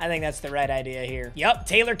do so. I think that's the right idea here. Yep,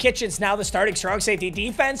 Taylor Kitchens now the starting strong safety.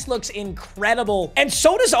 Defense looks incredible. And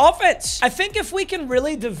so does offense. I think if we can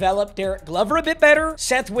really develop Derek Glover a bit better,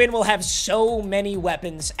 Seth Wynn will have so many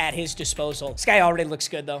weapons at his disposal. This guy already looks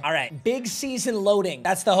good, though. All right, big season loading.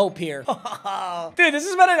 That's the hope here. Dude, this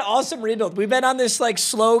has been an awesome rebuild. We've been on this, like,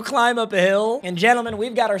 slow climb up a hill. And, gentlemen,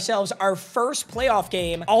 we've got ourselves our first playoff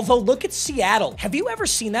game. Although, look at Seattle. Have you ever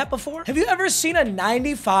seen that before? Have you ever seen a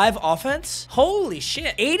 95 offense? Holy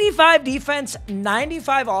shit. 85 defense,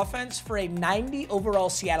 95 offense for a 90 overall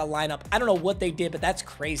Seattle lineup. I don't know what they did, but that's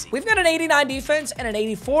crazy. We've got an 89 defense and an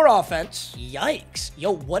 84 offense. Yikes.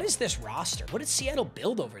 Yo, what is this roster? What did Seattle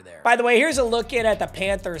build over there? By the way, here's a look at the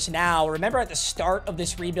Panthers now. Remember at the start of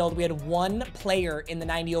this rebuild, we had one player in the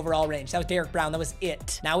 90 overall range. That was Derek Brown. That was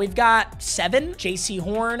it. Now we've got 7. J.C.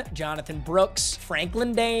 Horn, Jonathan Brooks,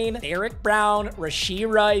 Franklin Dane, Derek Brown,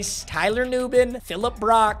 Rashee Rice, Tyler Nubin, Phillip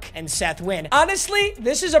Brock, and Seth Wynn. Honestly,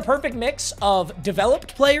 this is a perfect mix of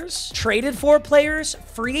developed players, traded for players,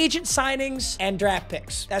 free agent signings, and draft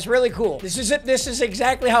picks. That's really cool. This is it. This is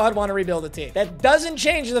exactly how I'd want to rebuild a team. That doesn't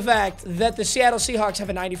change the fact that the Seattle Seahawks have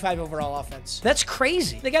a 95 overall offense. That's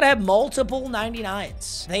crazy. They got to have multiple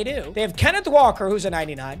 99s. They do. They have Kenneth Walker, who's a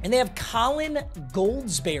 99, and they have Colin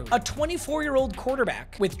Goldsberry, a 24-year-old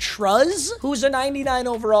quarterback, with Truz, who's a 99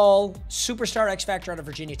 overall superstar X Factor out of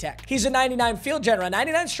Virginia Tech. He's a 99 field general, a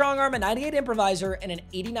 99 strong arm, a 98 improviser, and an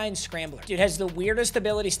 89 scrambler. Dude has the weirdest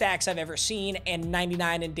ability stacks I've ever seen, and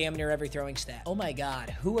 99 in damn near every throwing stat. Oh my God,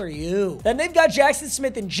 who are you? Then they've got Jackson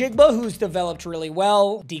Smith and Jigba, who's developed really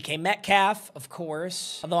well. DK Metcalf, of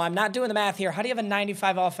course. Although I'm not doing the math here. How do you have a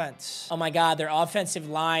 95 offense? Oh my God, their offensive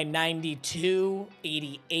line, 92,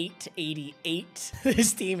 88, 88.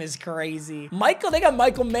 This team is crazy. They got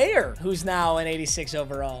Michael Mayer, who's now an 86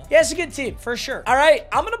 overall. Yeah, it's a good team, for sure. All right,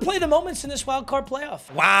 I'm gonna play the moments in this wild card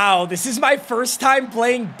playoff. Wow, this is my first time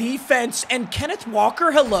playing defense, and Kenneth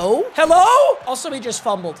Walker, hello? Hello? Also, he just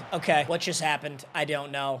fumbled. Okay, what just happened? I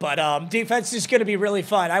don't know. But defense is gonna be really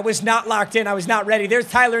fun. I was not locked in. I was not ready. There's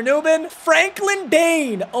Tyler Nubin. Franklin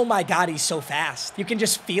Dane. Oh my God, he's so fast. You can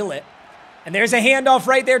just feel it. And there's a handoff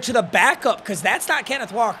right there to the backup, because that's not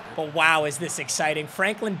Kenneth Walker. But wow, is this exciting.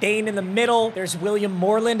 Franklin Dane in the middle. There's William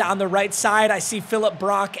Moreland on the right side. I see Phillip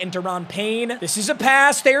Brock and Deron Payne. This is a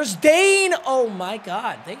pass. There's Dane. Oh my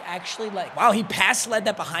God. They actually wow, he pass led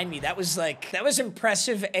that behind me. That was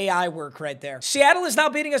impressive AI work right there. Seattle is now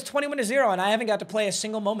beating us 21-0, and I haven't got to play a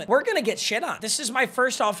single moment. We're going to get shit on. This is my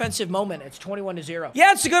first offensive moment. It's 21-0.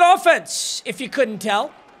 Yeah, it's a good offense, if you couldn't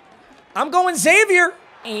tell. I'm going Xavier.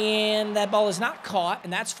 And that ball is not caught,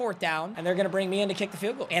 and that's 4th down, and they're going to bring me in to kick the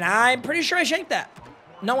field goal. And I'm pretty sure I shanked that.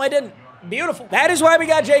 No, I didn't. Beautiful. That is why we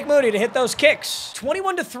got Jake Moody to hit those kicks.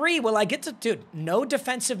 21-3. Will I get to... Dude, no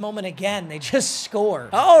defensive moment again. They just score.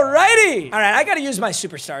 Alrighty. All right, I got to use my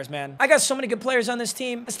superstars, man. I got so many good players on this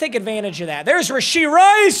team. Let's take advantage of that. There's Rashee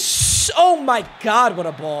Rice. Oh, my God, what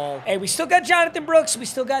a ball. Hey, we still got Jonathan Brooks. We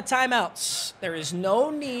still got timeouts. There is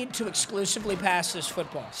no need to exclusively pass this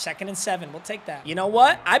football. 2nd and 7. We'll take that. You know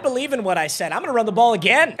what? I believe in what I said. I'm going to run the ball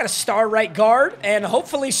again. Got a star right guard and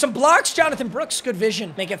hopefully some blocks. Jonathan Brooks, good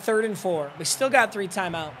vision. Make it 3rd and 4. We still got 3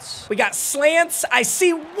 timeouts. We got slants. I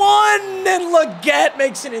see 1, and Leggett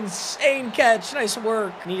makes an insane catch. Nice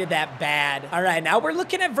work. Needed that bad. All right, now we're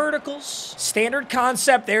looking at verticals. Standard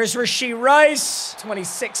concept. There's Rashee Rice.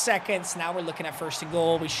 26 seconds. Now we're looking at 1st and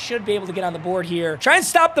goal. We should be able to get on the board here. Try and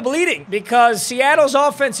stop the bleeding, because Seattle's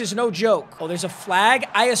offense is no joke. Oh, there's a flag.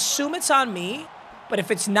 I assume it's on me. But if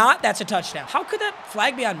it's not, that's a touchdown. How could that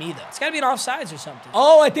flag be on me, though? It's got to be an offsides or something.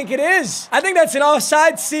 Oh, I think it is. I think that's an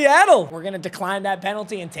offside Seattle. We're going to decline that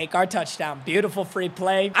penalty and take our touchdown. Beautiful free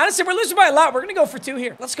play. Honestly, we're losing by a lot. We're going to go for 2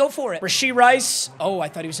 here. Let's go for it. Rashee Rice. Oh, I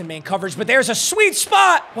thought he was in man coverage, but there's a sweet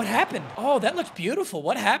spot. What happened? Oh, that looked beautiful.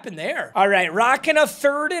 What happened there? All right, rocking a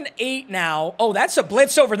 3rd and 8 now. Oh, that's a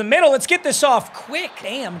blitz over the middle. Let's get this off quick.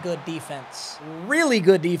 Damn good defense. Really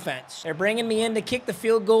good defense. They're bringing me in to kick the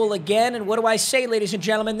field goal again, and what do I say, ladies and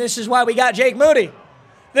gentlemen? This is why we got Jake Moody.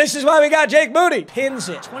 This is why we got Jake Moody. Pins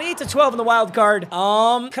it. 28-12 in the wild card. Could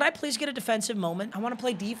I please get a defensive moment? I want to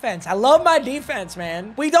play defense. I love my defense,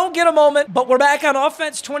 man. We don't get a moment, but we're back on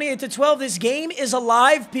offense. 28-12. This game is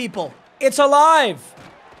alive, people. It's alive.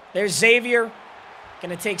 There's Xavier.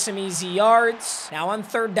 Gonna take some easy yards. Now on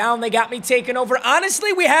 3rd down, they got me taken over.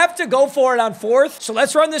 Honestly, we have to go for it on 4th. So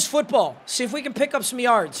let's run this football. See if we can pick up some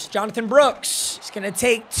yards. Jonathan Brooks is gonna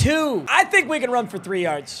take 2. I think we can run for 3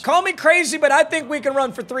 yards. Call me crazy, but I think we can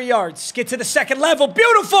run for 3 yards. Get to the 2nd level.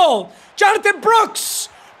 Beautiful! Jonathan Brooks!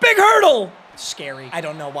 Big hurdle! Scary. I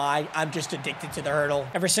don't know why. I'm just addicted to the hurdle.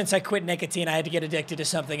 Ever since I quit nicotine, I had to get addicted to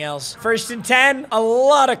something else. 1st and 10. A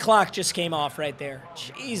lot of clock just came off right there.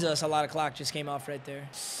 Jesus, a lot of clock just came off right there.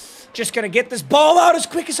 Just gonna get this ball out as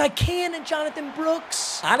quick as I can, and Jonathan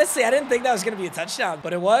Brooks. Honestly, I didn't think that was gonna be a touchdown,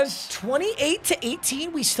 but it was.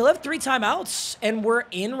 28-18, we still have 3 timeouts, and we're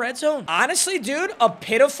in red zone. Honestly, dude, a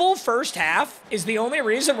pitiful first half is the only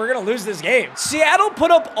reason we're gonna lose this game. Seattle put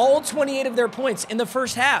up all 28 of their points in the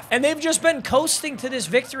first half, and they've just been coasting to this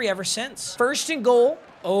victory ever since. 1st and goal.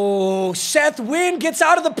 Oh, Seth Wynn gets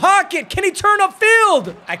out of the pocket. Can he turn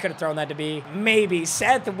upfield? I could have thrown that to B. Maybe.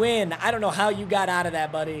 Seth Wynn. I don't know how you got out of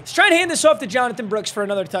that, buddy. Let's try and hand this off to Jonathan Brooks for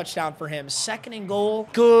another touchdown for him. 2nd and goal.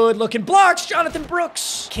 Good looking blocks, Jonathan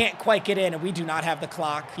Brooks. Can't quite get in, and we do not have the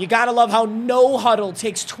clock. You gotta love how no huddle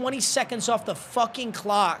takes 20 seconds off the fucking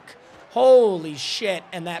clock. Holy shit.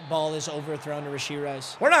 And that ball is overthrown to Rashee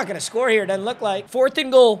Rice. We're not gonna score here, doesn't look like. 4th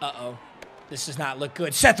and goal. Uh-oh. This does not look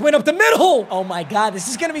good. Seth went up the middle. Oh my God, this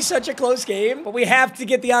is gonna be such a close game, but we have to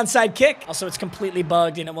get the onside kick. Also, it's completely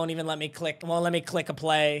bugged and it won't even let me click. It won't let me click a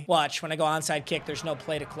play. Watch, when I go onside kick, there's no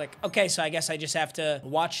play to click. Okay, so I guess I just have to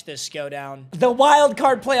watch this go down. The wild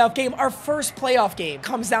card playoff game, our first playoff game,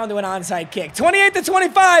 comes down to an onside kick.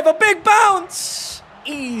 28-25, a big bounce.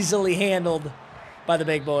 Easily handled by the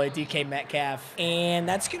big boy, DK Metcalf. And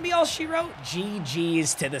that's going to be all she wrote.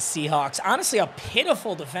 GG's to the Seahawks. Honestly, a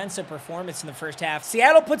pitiful defensive performance in the first half.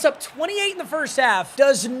 Seattle puts up 28 in the first half,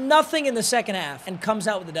 does nothing in the second half, and comes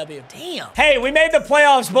out with a W. Damn. Hey, we made the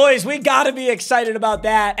playoffs, boys. We got to be excited about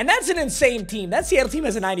that. And that's an insane team. That Seattle team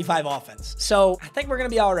has a 95 offense. So I think we're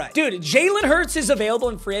going to be all right. Dude, Jalen Hurts is available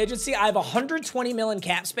in free agency. I have 120 million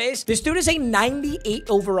cap space. This dude is a 98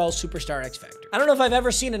 overall superstar X Factor. I don't know if I've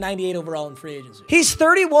ever seen a 98 overall in free agency. He's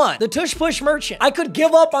 31, the tush push merchant. I could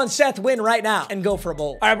give up on Seth Wynn right now and go for a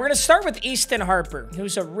bowl. All right, we're gonna start with Easton Harper,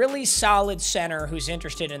 who's a really solid center who's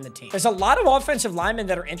interested in the team. There's a lot of offensive linemen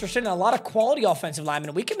that are interested and a lot of quality offensive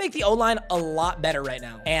linemen. We can make the O-line a lot better right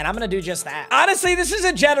now, and I'm gonna do just that. Honestly, this is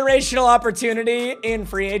a generational opportunity in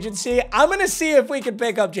free agency. I'm gonna see if we can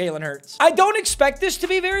pick up Jalen Hurts. I don't expect this to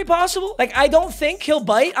be very possible. Like, I don't think he'll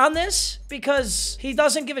bite on this because he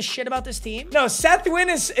doesn't give a shit about this team. No, Seth Wynn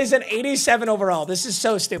is an 87 overall. This is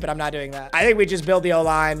so stupid. I'm not doing that. I think we just build the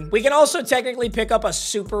O-line. We can also technically pick up a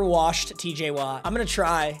super washed TJ Watt. I'm gonna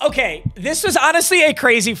try. Okay, this was honestly a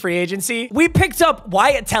crazy free agency. We picked up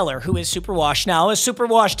Wyatt Teller, who is super washed now, a super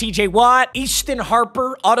washed TJ Watt, Easton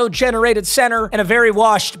Harper, auto-generated center, and a very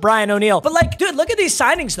washed Brian O'Neill. But like, dude, look at these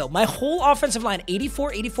signings though. My whole offensive line,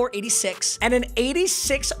 84, 84, 86, and an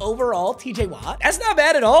 86 overall TJ Watt. That's not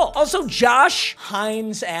bad at all. Also, Josh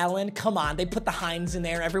Hines Allen. Come on, they put the Hines in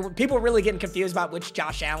there. People were really getting confused about which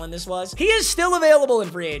Josh Allen this was. He is still available in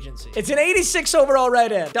free agency. It's an 86 overall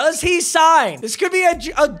right in. Does he sign? This could be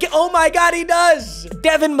oh my God, he does.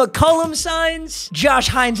 Devin McCullum signs. Josh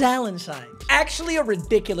Hines Allen signs. Actually a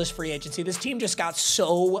ridiculous free agency. This team just got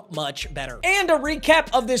so much better. And a recap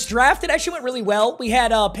of this draft, it actually went really well. We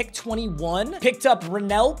had pick 21, picked up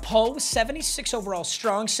Renell Poe, 76 overall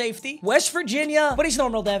strong safety. West Virginia, but he's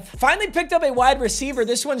normal dev. Finally picked up a wide receiver.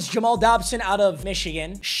 This one's Jamal Dobson out of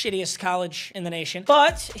Michigan, shittiest college in the nation.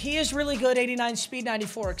 But he is really good, 89 speed,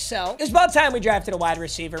 94 excel. It's about time we drafted a wide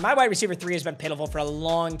receiver. My wide receiver 3 has been pitiful for a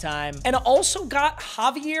long time. And also got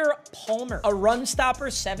Javier Palmer, a run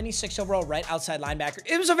stopper, 76 overall right outside linebacker.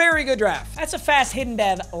 It was a very good draft. That's a fast hidden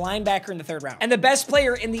dev linebacker in the 3rd round. And the best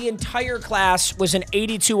player in the entire class was an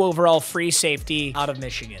 82 overall free safety out of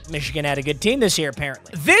Michigan. Michigan had a good team this year,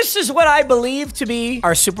 apparently. This is what I believe to be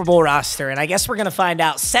our Super Bowl roster, and I guess we're gonna find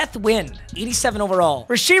out. Seth Wynn, 87 overall.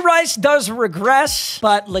 Rashee Rice does regress,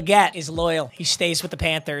 but Leggett is loyal. He stays with the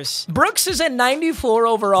Panthers. Brooks is at 94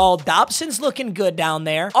 overall. Dobson's looking good down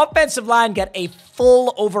there. Offensive line got a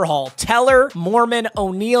full overhaul. Teller, Mormon,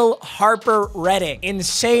 O'Neill, Harper, Redding.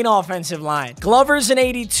 Insane offensive line. Glover's an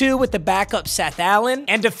 82 with the backup Seth Allen.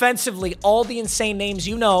 And defensively, all the insane names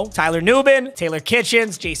you know. Tyler Nubin, Taylor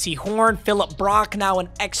Kitchens, JC Horn, Phillip Brock, now an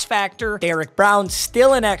X Factor. Derek Brown,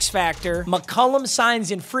 still an X Factor. McCullum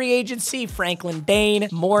signs in free agency. Franklin Dane,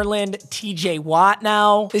 Moreland, TJ Watt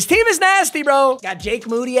now. This team is nasty, bro. Got Jake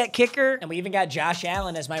Moody at kicker. And we even got Josh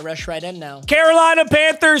Allen as my rush right end now. Carolina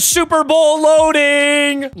Panthers Super Bowl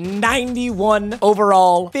loading. 91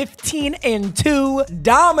 overall. 15 15-2,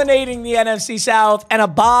 dominating the NFC South, and a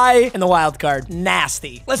bye in the wild card.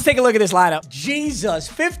 Nasty. Let's take a look at this lineup. Jesus,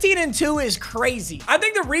 15-2 is crazy. I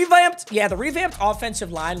think the revamped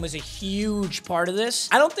offensive line was a huge part of this.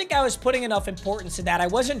 I don't think I was putting enough importance to that. I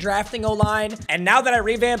wasn't drafting O-line, and now that I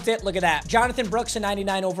revamped it, look at that. Jonathan Brooks, a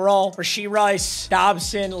 99 overall. Rashee Rice,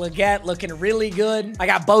 Dobson, Leggett looking really good. I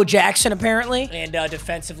got Bo Jackson, apparently. And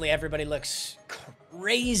defensively, everybody looks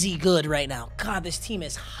crazy good right now. God, this team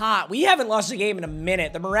is hot. We haven't lost a game in a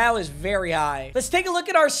minute. The morale is very high. Let's take a look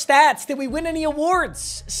at our stats. Did we win any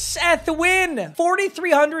awards? Seth win.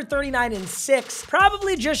 4,339 and 6.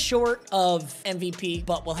 Probably just short of MVP,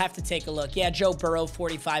 but we'll have to take a look. Yeah, Joe Burrow,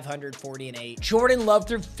 4,540 and 8. Jordan Love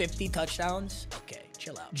threw 50 touchdowns. Okay.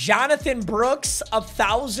 Chill out. Jonathan Brooks,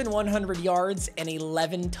 1,100 yards and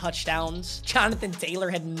 11 touchdowns. Jonathan Taylor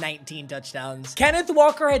had 19 touchdowns. Kenneth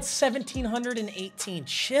Walker had 1,718.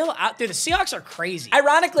 Chill out. Dude, the Seahawks are crazy.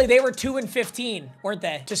 Ironically, they were 2-15, weren't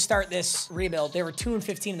they, to start this rebuild? They were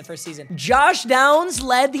 2-15 in the first season. Josh Downs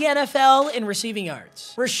led the NFL in receiving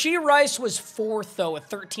yards. Rashee Rice was fourth, though,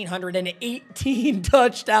 with 1,318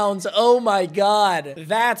 touchdowns. Oh, my God.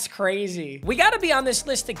 That's crazy. We got to be on this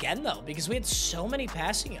list again, though, because we had so many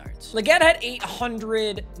passing yards. Leggett had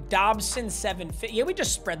 800, Dobson 750. Yeah, we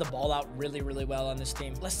just spread the ball out really, really well on this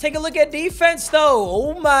team. Let's take a look at defense, though.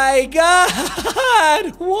 Oh my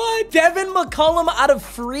God. What? Devin McCollum out of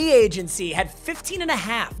free agency had 15 and a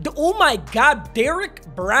half. Oh my God. Derek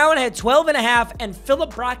Brown had 12 and a half, and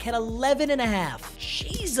Phillip Brock had 11 and a half.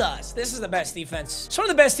 Jesus. This is the best defense. It's one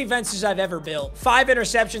of the best defenses I've ever built. 5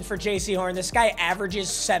 interceptions for J.C. Horn. This guy averages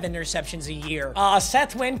 7 interceptions a year.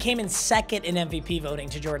 Seth Wynn came in second in MVP voting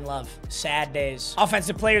to Jordan Love. Sad days.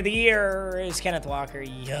 Offensive player of the year is Kenneth Walker.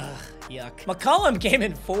 Yuck. McCollum came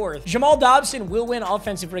in fourth. Jamal Dobson will win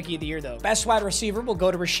offensive rookie of the year, though. Best wide receiver will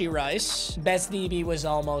go to Rashee Rice. Best DB was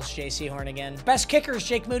almost J.C. Horn again. Best kicker is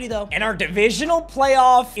Jake Moody, though. And our divisional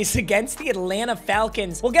playoff is against the Atlanta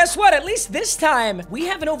Falcons. Well, guess what? At least this time, we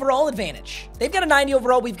have an overall advantage. They've got a 90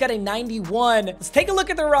 overall. We've got a 91. Let's take a look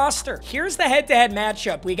at their roster. Here's the head-to-head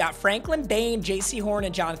matchup. We got Franklin Dane, J.C. Horn,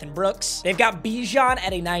 and Jonathan Brooks. They've got Bijan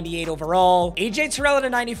at a 98 overall, A.J. Terrell at a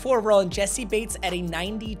 94 overall, and Jesse Bates at a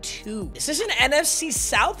 92. This is an NFC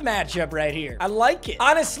South matchup right here. I like it.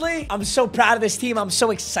 Honestly, I'm so proud of this team. I'm so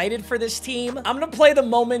excited for this team. I'm going to play the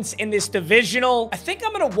moments in this divisional. I think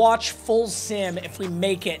I'm going to watch full sim if we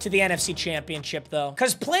make it to the NFC Championship, though.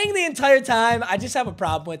 Because playing the entire time, I just have a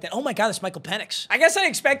problem with it. Oh my God, it's Michael Penix. I guess I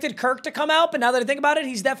expected Kirk to come out, but now that I think about it,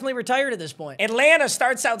 he's definitely retired at this point. Atlanta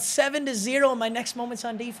starts out 7-0, and my next moment's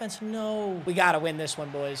on defense. No. We got to win this one,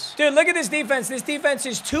 boys. Dude, look at this defense. This defense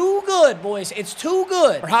is too good, boys. It's too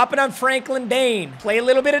good. We're hopping on Franklin Dane. Play a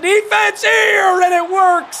little bit of defense here, and it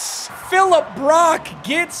works. Phillip Brock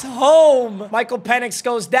gets home. Michael Penix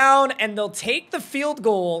goes down, and they'll take the field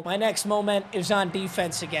goal. My next moment is on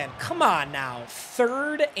defense again. Come on now.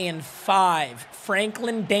 3rd and 5.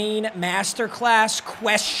 Franklin Dane masterclass,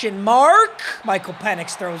 question mark. Michael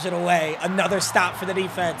Penix throws it away. Another stop for the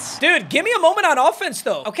defense. Dude, give me a moment on offense,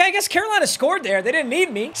 though. Okay, I guess Carolina scored there. They didn't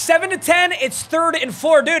need me. 7-10, it's 3rd and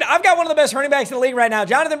 4. Dude, I've got one of the best running backs in the league right now.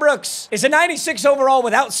 Jonathan Brooks is a 96 overall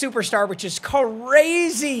without superstar, which is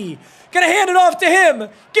crazy. Gonna hand it off to him.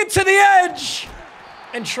 Get to the edge.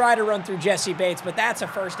 And try to run through Jesse Bates, but that's a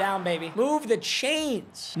first down, baby. Move the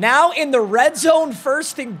chains. Now in the red zone,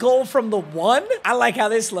 1st and goal from the 1. I like how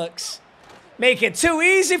this looks. Make it too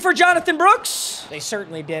easy for Jonathan Brooks. They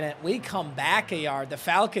certainly didn't. We come back a yard. The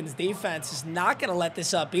Falcons defense is not going to let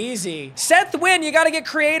this up easy. Seth Wynn, you got to get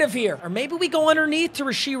creative here. Or maybe we go underneath to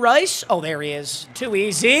Rashee Rice. Oh, there he is. Too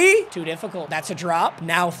easy. Too difficult. That's a drop.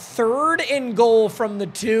 Now 3rd and goal from the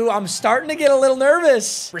 2. I'm starting to get a little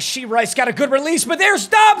nervous. Rashee Rice got a good release, but there's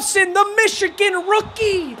Dobson, the Michigan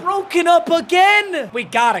rookie. Broken up again. We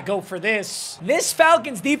got to go for this. This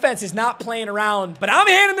Falcons defense is not playing around, but I'm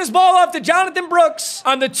handing this ball off to Jonathan Brooks.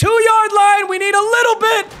 On the 2-yard line, we need a little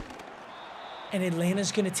bit. And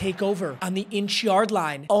Atlanta's going to take over on the inch-yard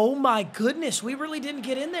line. Oh, my goodness. We really didn't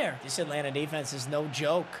get in there. This Atlanta defense is no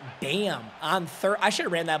joke. Damn. On 3rd. I should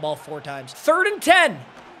have ran that ball 4 times. 3rd and 10.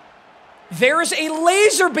 There's a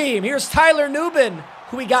laser beam. Here's Tyler Nubin,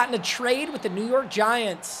 who we got in a trade with the New York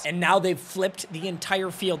Giants. And now they've flipped the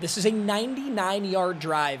entire field. This is a 99-yard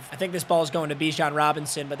drive. I think this ball is going to Bijan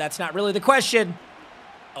Robinson, but that's not really the question.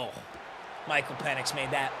 Oh. Michael Penix made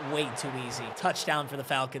that way too easy. Touchdown for the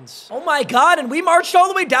Falcons. Oh my God, and we marched all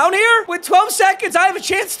the way down here? With 12 seconds, I have a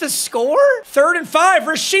chance to score? 3rd and 5,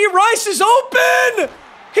 Rashee Rice is open!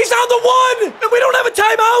 He's on the 1, and we don't have a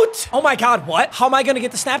timeout! Oh my God, what? How am I gonna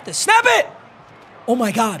get to snap this? Snap it! Oh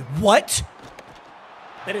my God, what?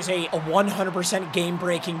 That is a 100%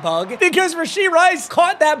 game-breaking bug because Rashee Rice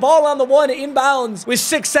caught that ball on the 1 inbounds with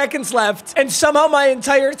 6 seconds left, and somehow my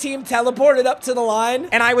entire team teleported up to the line,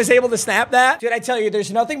 and I was able to snap that. Dude, I tell you,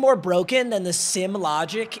 there's nothing more broken than the sim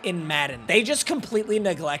logic in Madden. They just completely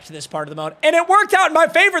neglect this part of the mode, and it worked out in my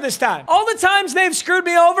favor this time. All the times they've screwed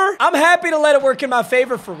me over, I'm happy to let it work in my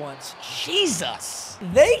favor for once. Jesus.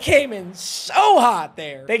 They came in so hot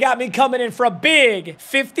there. They got me coming in for a big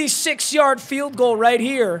 56-yard field goal right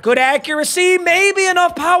here. Good accuracy, maybe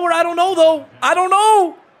enough power. I don't know, though. I don't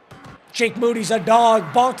know. Jake Moody's a dog.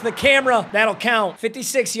 Bonked the camera. That'll count.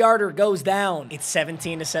 56-yarder goes down. It's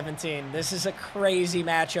 17-17. This is a crazy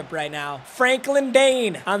matchup right now. Franklin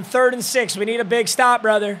Dane on 3rd and 6. We need a big stop,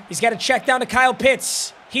 brother. He's got to check down to Kyle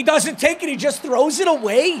Pitts. He doesn't take it. He just throws it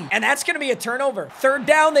away. And that's going to be a turnover. 3rd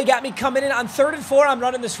down. They got me coming in on 3rd and 4. I'm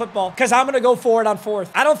running this football because I'm going to go for it on 4th.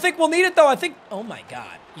 I don't think we'll need it, though. I think, oh, my God.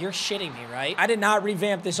 You're shitting me, right? I did not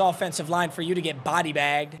revamp this offensive line for you to get body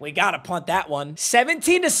bagged. We got to punt that one.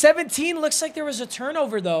 17-17. Looks like there was a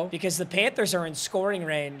turnover, though, because the Panthers are in scoring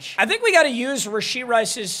range. I think we got to use Rashee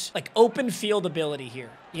Rice's, like, open field ability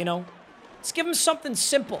here, you know? Let's give him something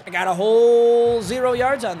simple. I got a whole 0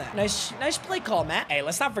 yards on that. Nice play call, Matt. Hey,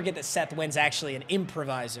 let's not forget that Seth Wynn's actually an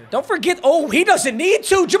improviser. Don't forget, oh, he doesn't need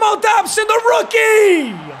to. Jamal Dobson, the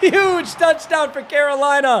rookie! Huge touchdown for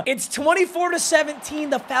Carolina. It's 24-17.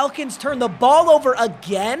 The Falcons turn the ball over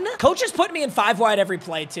again. Coach is putting me in 5 wide every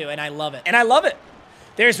play, too, and I love it. And I love it.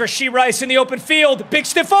 There's Rashee Rice in the open field. Big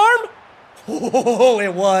stiff arm. Oh,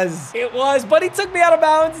 it was, but he took me out of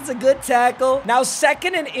bounds. It's a good tackle. Now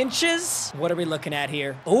 2nd and inches. What are we looking at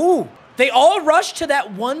here? Ooh, they all rushed to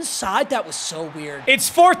that one side. That was so weird. It's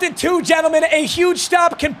 4th and 2, gentlemen. A huge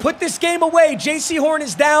stop can put this game away. J.C. Horn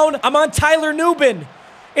is down. I'm on Tyler Nubin.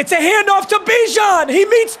 It's a handoff to Bijan. He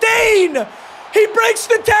meets Dane. He breaks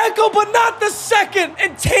the tackle, but not the 2nd.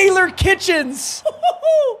 And Taylor Kitchens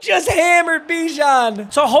just hammered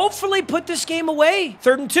Bijan. So hopefully put this game away.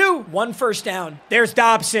 3rd and 2, 1 first down. There's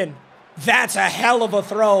Dobson. That's a hell of a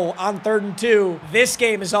throw on 3rd and 2. This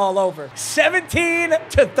game is all over.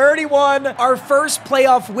 17-31. Our first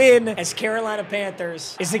playoff win as Carolina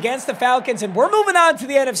Panthers is against the Falcons, and we're moving on to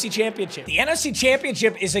the NFC Championship. The NFC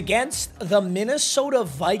Championship is against the Minnesota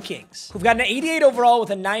Vikings, who've got an 88 overall with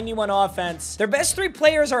a 91 offense. Their best 3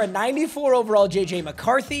 players are a 94 overall J.J.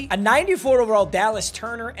 McCarthy, a 94 overall Dallas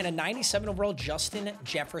Turner, and a 97 overall Justin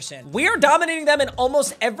Jefferson. We are dominating them in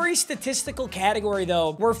almost every statistical category,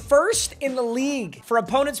 though. We're first in the league for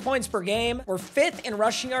opponents' points per game. We're 5th in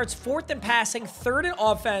rushing yards, 4th in passing, 3rd in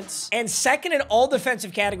offense, and 2nd in all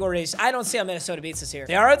defensive categories. I don't see how Minnesota beats us here.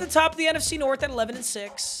 They are at the top of the NFC North at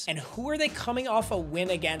 11-6. And who are they coming off a win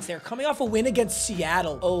against? They're coming off a win against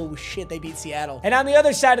Seattle. Oh, shit, they beat Seattle. And on the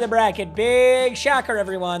other side of the bracket, big shocker,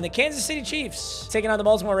 everyone, the Kansas City Chiefs taking on the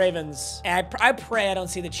Baltimore Ravens. And I pray I don't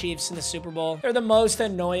see the Chiefs in the Super Bowl. They're the most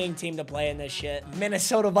annoying team to play in this shit.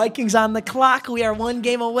 Minnesota Vikings on the clock. We are 1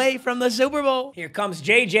 game away from the Super Bowl. Here comes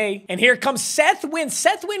JJ, and here comes Seth Wynn.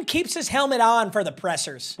 Seth Wynn keeps his helmet on for the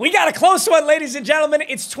pressers. We got a close one, ladies and gentlemen.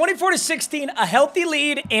 It's 24-16, a healthy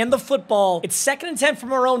lead, and the football. It's 2nd and 10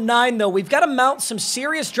 from our own 9, though. We've got to mount some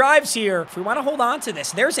serious drives here if we want to hold on to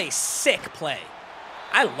this. There's a sick play.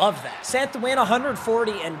 I love that. Seth Wynn,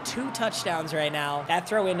 140 and 2 touchdowns right now. That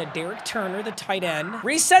throw into Derek Turner, the tight end.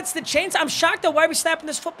 Resets the chains. I'm shocked at why we're snapping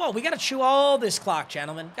this football. We got to chew all this clock,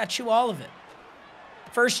 gentlemen. Got to chew all of it.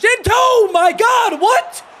 First and 2, oh my God,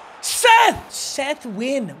 what? Seth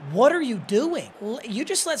Wynn, what are you doing? You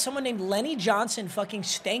just let someone named Lenny Johnson fucking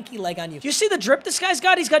stanky leg on you. You see the drip this guy's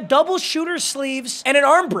got? He's got double shooter sleeves and an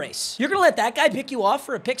arm brace. You're gonna let that guy pick you off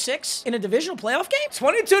for a pick 6 in a divisional playoff game?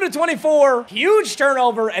 22-24, huge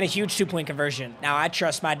turnover and a huge 2-point conversion. Now I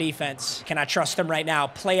trust my defense. Can I trust them right now?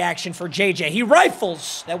 Play action for JJ. He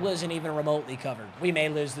rifles. That wasn't even remotely covered. We may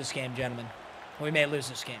lose this game, gentlemen. We may lose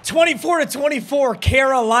this game. 24-24,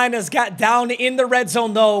 Carolina's got down in the red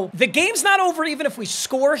zone, though. The game's not over even if we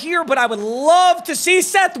score here, but I would love to see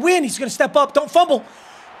Seth win. He's going to step up. Don't fumble.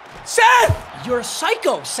 Seth! You're a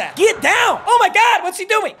psycho, Seth. Get down. Oh, my God. What's he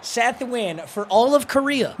doing? Seth Wynn for all of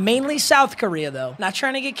Korea. Mainly South Korea, though. Not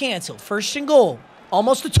trying to get canceled. 1st and goal.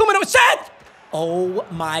 Almost a 2-minute. Seth! Oh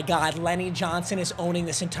my God, Lenny Johnson is owning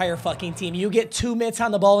this entire fucking team. You get 2 minutes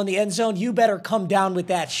on the ball in the end zone, you better come down with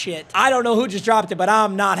that shit. I don't know who just dropped it, but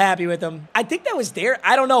I'm not happy with him. I think that was there.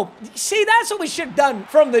 I don't know. See, that's what we should have done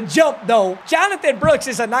from the jump, though. Jonathan Brooks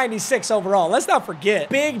is a 96 overall. Let's not forget.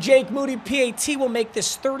 Big Jake Moody PAT will make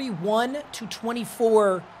this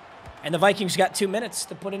 31-24 And the Vikings got 2 minutes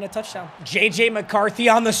to put in a touchdown. J.J. McCarthy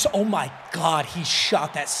on the... Oh, my God. He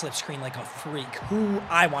shot that slip screen like a freak.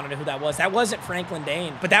 I want to know who that was. That wasn't Franklin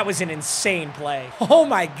Dane, but that was an insane play. Oh,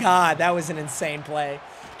 my God. That was an insane play.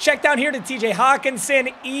 Check down here to TJ Hawkinson,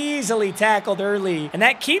 easily tackled early. And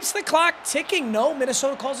that keeps the clock ticking. No,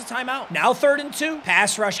 Minnesota calls a timeout. Now 3rd and 2.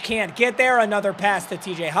 Pass rush can't get there. Another pass to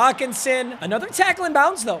TJ Hawkinson. Another tackle in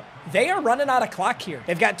bounds, though. They are running out of clock here.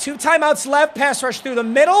 They've got 2 timeouts left. Pass rush through the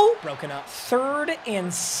middle. Broken up. 3rd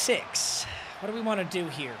and 6. What do we want to do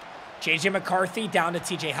here? J.J. McCarthy down to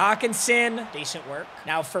TJ Hawkinson. Decent work.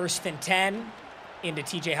 Now 1st and 10. Into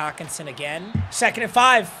TJ Hawkinson again. 2nd and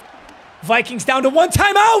 5. Vikings down to 1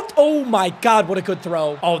 timeout. Oh, my God, what a good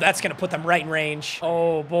throw. Oh, that's going to put them right in range.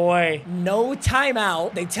 Oh, boy. No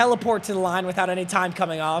timeout. They teleport to the line without any time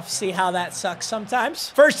coming off. See how that sucks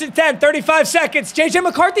sometimes? 1st and 10, 35 seconds. J.J.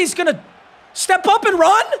 McCarthy's going to step up and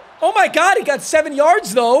run. Oh, my God, he got 7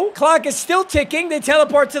 yards, though. Clock is still ticking. They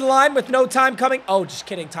teleport to the line with no time coming. Oh, just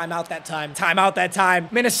kidding. Timeout that time. Timeout that time.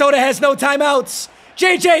 Minnesota has no timeouts.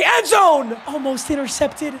 JJ, end zone! Almost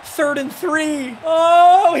intercepted. 3rd and 3.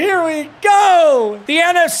 Oh, here we go. The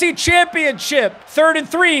NFC Championship. 3rd and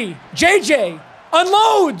 3. JJ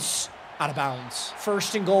unloads. Out of bounds.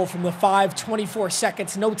 1st and goal from the 5. 24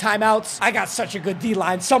 seconds. No timeouts. I got such a good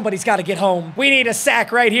D-line. Somebody's got to get home. We need a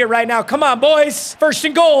sack right here, right now. Come on, boys. 1st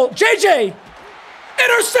and goal. JJ.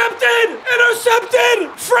 Intercepted!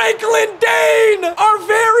 Intercepted! Franklin Dane! Our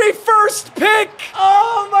very first pick!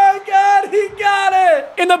 Oh my God, he got it!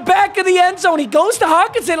 In the back of the end zone, he goes to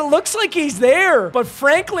Hawkinson. It looks like he's there. But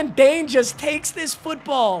Franklin Dane just takes this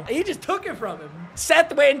football. He just took it from him.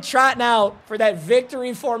 Seth Wynn trotting out for that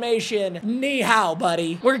victory formation. Ni hao,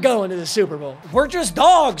 buddy. We're going to the Super Bowl. We're just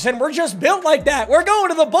dogs, and we're just built like that. We're going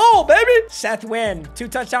to the bowl, baby. Seth Wynn, 2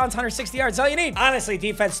 touchdowns, 160 yards. That's all you need. Honestly,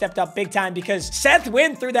 defense stepped up big time because Seth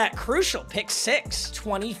Wynn threw that crucial pick 6.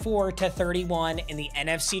 24-31 in the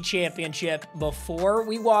NFC Championship. Before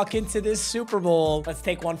we walk into this Super Bowl, let's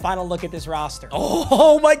take one final look at this roster.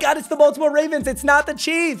 Oh my God, it's the Baltimore Ravens. It's not the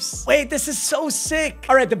Chiefs. Wait, this is so sick.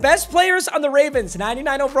 All right, the best players on the Ravens.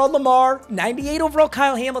 99 overall Lamar, 98 overall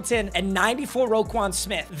Kyle Hamilton, and 94 Roquan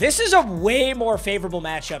Smith. This is a way more favorable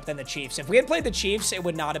matchup than the Chiefs. If we had played the Chiefs, it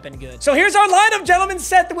would not have been good. So here's our lineup, gentlemen.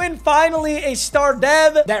 Seth Wynn, finally a star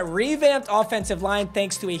dev. That revamped offensive line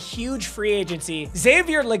thanks to a huge free agency.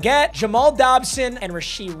 Xavier Legette, Jamal Dobson, and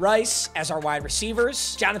Rashee Rice as our wide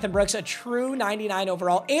receivers. Jonathan Brooks, a true 99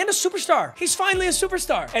 overall and a superstar. He's finally a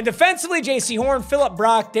superstar. And defensively, J.C. Horn, Phillip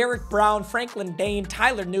Brock, Derek Brown, Franklin Dane,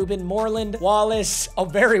 Tyler Nubin, Moreland, Wallace, a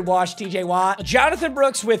very washed TJ Watt. Jonathan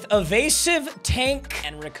Brooks with evasive, tank,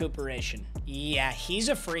 and recuperation. Yeah, he's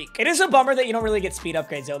a freak. It is a bummer that you don't really get speed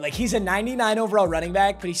upgrades, though. Like, he's a 99 overall running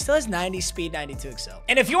back, but he still has 90 speed, 92 excel.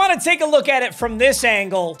 And if you want to take a look at it from this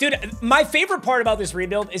angle, dude, my favorite part about this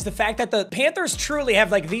rebuild is the fact that the Panthers truly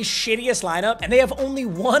have, like, the shittiest lineup, and they have only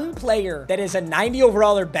one player that is a 90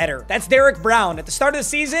 overall or better. That's Derek Brown. At the start of the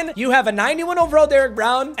season, you have a 91 overall Derek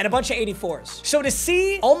Brown and a bunch of 84s. So to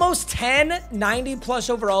see almost 10 90-plus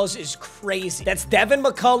overalls is crazy. That's Devin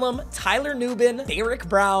McCullum, Tyler Nubin, Derek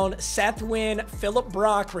Brown, Seth Wynn, Phillip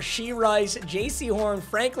Brock, Rashee Rice, J.C. Horn,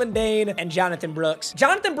 Franklin Dane, and Jonathan Brooks.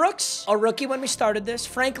 Jonathan Brooks, a rookie when we started this.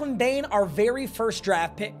 Franklin Dane, our very first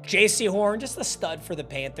draft pick. J.C. Horn, just a stud for the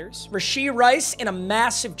Panthers. Rashee Rice in a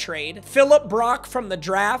massive trade. Phillip Brock from the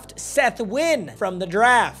draft. Seth Wynn from the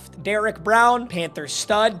draft. Derek Brown, Panthers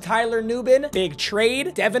stud. Tyler Nubin, big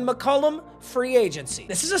trade. Devin McCullum, free agency.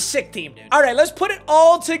 This is a sick team, dude. All right, let's put it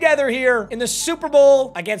all together here in the Super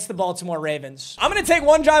Bowl against the Baltimore Ravens. I'm going to take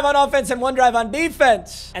one drive on offense and one drive on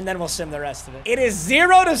defense, and then we'll sim the rest of it. It is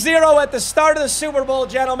 0-0 at the start of the Super Bowl,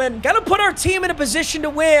 gentlemen. Got to put our team in a position to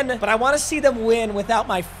win, but I want to see them win without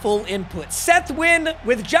my full input. Seth Wynn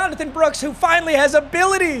with Jonathan Brooks, who finally has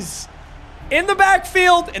abilities in the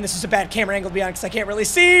backfield. And this is a bad camera angle, to be honest, because I can't really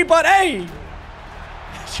see, but hey,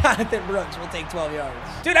 Jonathan Brooks will take 12 yards.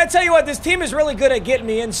 Dude, I tell you what, this team is really good at getting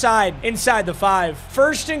me inside the 5.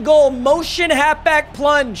 1st and goal, motion halfback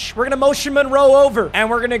plunge. We're going to motion Monroe over, and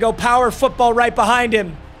we're going to go power football right behind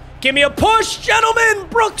him. Give me a push, gentlemen.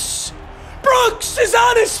 Brooks is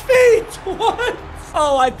on his feet. What?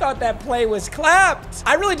 Oh, I thought that play was clapped.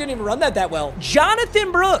 I really didn't even run that well.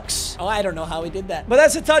 Jonathan Brooks. Oh, I don't know how he did that. But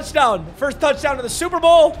that's a touchdown. First touchdown of the Super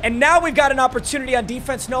Bowl. And now we've got an opportunity on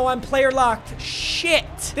defense. No, I'm player locked. Shit.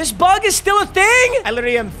 This bug is still a thing? I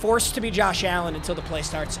literally am forced to be Josh Allen until the play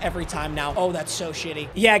starts every time now. Oh, that's so shitty.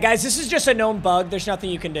 Yeah, guys, this is just a known bug. There's nothing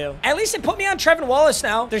you can do. At least it put me on Trevin Wallace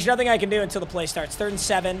now. There's nothing I can do until the play starts. 3rd and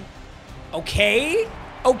 7. Okay.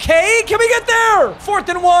 Okay, can we get there? 4th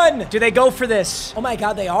and 1. Do they go for this? Oh my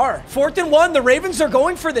God, they are. 4th and 1. The Ravens are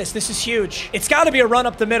going for this. This is huge. It's got to be a run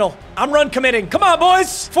up the middle. I'm run committing. Come on,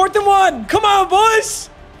 boys. 4th and 1. Come on,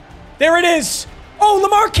 boys. There it is. Oh,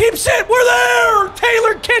 Lamar keeps it. We're there.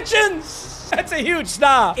 Taylor Kitchens. That's a huge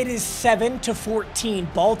stop. It is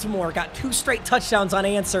 7-14. Baltimore got 2 straight touchdowns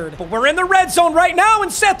unanswered. But we're in the red zone right now,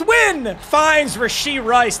 and Seth Wynn finds Rashee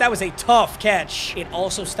Rice. That was a tough catch. It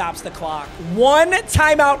also stops the clock. 1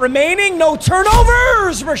 timeout remaining. No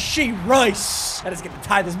turnovers. Rashee Rice. That is going to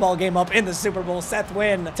tie this ball game up in the Super Bowl. Seth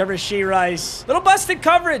Wynn to Rashee Rice. Little busted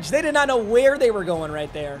coverage. They did not know where they were going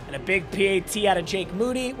right there. And a big PAT out of Jake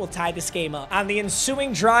Moody will tie this game up. On the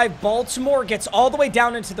ensuing drive, Baltimore gets all the way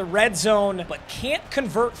down into the red zone, but can't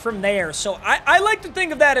convert from there. So I like to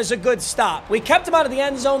think of that as a good stop. We kept them out of the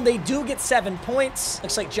end zone. They do get 7 points.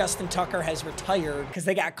 Looks like Justin Tucker has retired because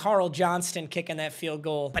they got Carl Johnston kicking that field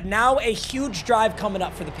goal. But now a huge drive coming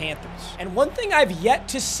up for the Panthers. And one thing I've yet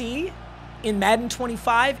to see in Madden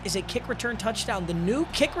 25 is a kick return touchdown. The new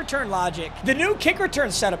kick return logic, the new kick return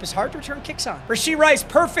setup is hard to return kicks on. Rashee Rice,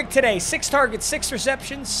 perfect today. 6 targets, 6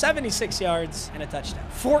 receptions, 76 yards, and a touchdown.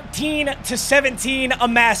 14-17, a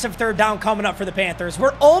massive 3rd down coming up for the Panthers.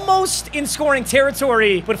 We're almost in scoring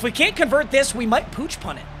territory, but if we can't convert this, we might pooch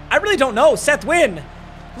punt it. I really don't know. Seth Wynn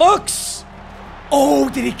looks. Oh,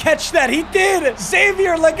 did he catch that? He did.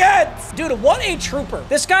 Xavier Legette. Dude, what a trooper.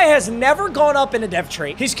 This guy has never gone up in a dev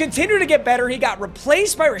trait. He's continued to get better. He got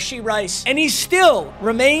replaced by Rashee Rice, and he still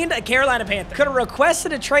remained a Carolina Panther. Could have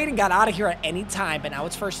requested a trade and got out of here at any time, but now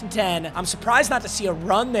it's 1st and 10. I'm surprised not to see a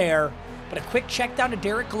run there. But a quick check down to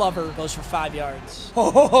Derek Glover goes for 5 yards.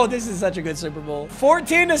 Oh, this is such a good Super Bowl.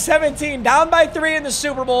 14-17, down by 3 in the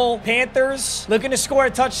Super Bowl. Panthers looking to score a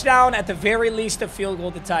touchdown, at the very least a field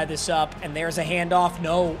goal to tie this up. And there's a handoff.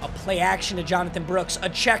 No, a play action to Jonathan Brooks. A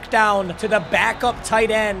check down to the backup tight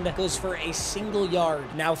end. Goes for a single yard.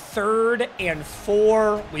 Now 3rd and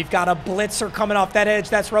 4. We've got a blitzer coming off that edge.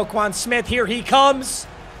 That's Roquan Smith. Here he comes.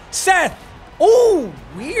 Seth. Oh,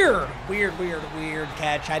 weird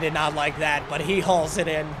catch. I did not like that, but he hauls it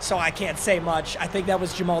in, so I can't say much. I think that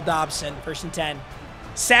was Jamal Dobson, 1st and 10.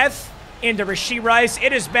 Seth into Rashee Rice.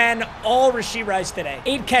 It has been all Rashee Rice today.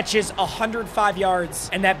 8 catches, 105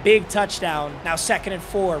 yards, and that big touchdown. Now 2nd and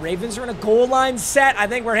 4. Ravens are in a goal line set. I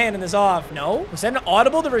think we're handing this off. No? Was that an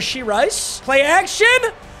audible to Rashee Rice? Play action?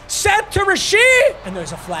 Set to Rashee, and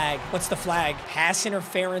there's a flag. What's the flag? Pass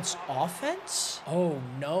interference offense? Oh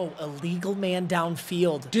no, illegal man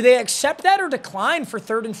downfield. Do they accept that or decline for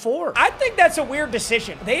 3rd and 4? I think that's a weird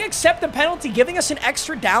decision. They accept the penalty, giving us an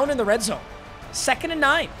extra down in the red zone. 2nd and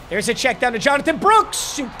 9. There's a check down to Jonathan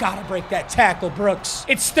Brooks. You gotta break that tackle, Brooks.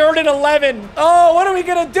 It's 3rd and 11. Oh, what are we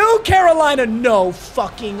gonna do, Carolina? No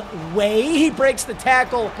fucking way. He breaks the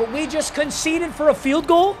tackle, but we just conceded for a field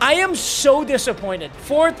goal. I am so disappointed.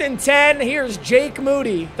 4th and 10. Here's Jake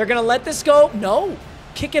Moody. They're gonna let this go? No.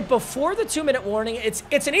 Kick it before the 2-minute warning.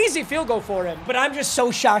 It's an easy field goal for him, but I'm just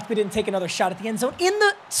so shocked we didn't take another shot at the end zone in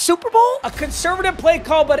the Super Bowl. A conservative play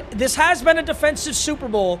call, but this has been a defensive Super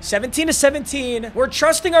Bowl. 17-17. We're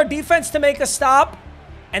trusting our defense to make a stop,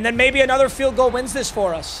 and then maybe another field goal wins this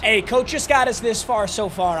for us. Hey, coach just got us this far so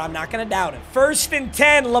far. I'm not going to doubt it. 1st and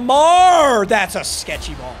 10, Lamar. That's a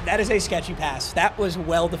sketchy ball. That is a sketchy pass. That was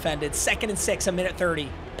well defended. 2nd and 6, a minute 30.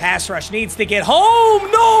 Pass rush needs to get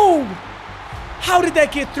home. No! How did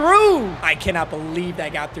that get through? I cannot believe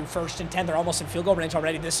that got through. 1st and 10. They're almost in field goal range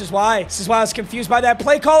already. This is why I was confused by that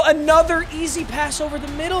play call. Another easy pass over the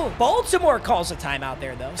middle. Baltimore calls a timeout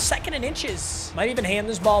there, though. 2nd and inches. Might even hand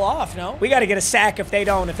this ball off, no? We got to get a sack if they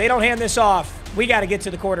don't. If they don't hand this off, we got to get to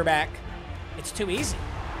the quarterback. It's too easy.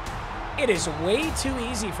 It is way too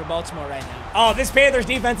easy for Baltimore right now. Oh, this Panthers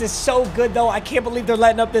defense is so good, though. I can't believe they're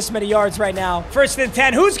letting up this many yards right now. 1st and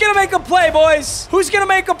 10. Who's going to make a play, boys? Who's going to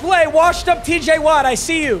make a play? Washed up TJ Watt. I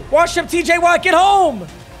see you. Washed up TJ Watt. Get home.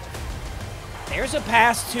 There's a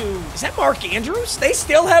pass to, is that Mark Andrews? They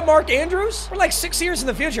still have Mark Andrews? We're like 6 years in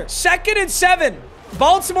the future. 2nd and 7.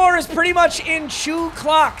 Baltimore is pretty much in chew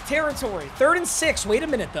clock territory. 3rd and 6. Wait a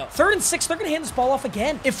minute, though. 3rd and 6, they're going to hand this ball off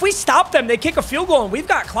again. If we stop them, they kick a field goal, and we've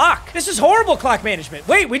got clock. This is horrible clock management.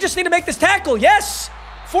 Wait, we just need to make this tackle. Yes!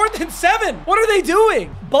 4th and 7. What are they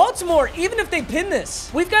doing? Baltimore, even if they pin this,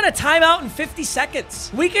 we've got a timeout in 50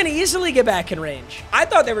 seconds. We can easily get back in range. I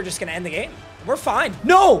thought they were just going to end the game. We're fine.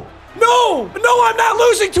 No! No, I'm not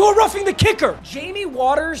losing to a roughing the kicker. Jamie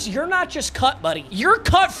Waters, you're not just cut, buddy. You're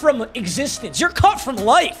cut from existence. You're cut from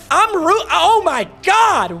life. Oh my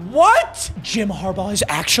God, what? Jim Harbaugh is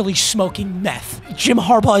actually smoking meth. Jim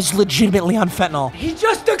Harbaugh is legitimately on fentanyl. He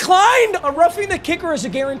just declined. A roughing the kicker is a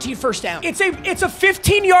guaranteed first down. It's a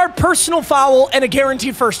 15-yard personal foul and a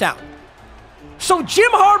guaranteed first down. So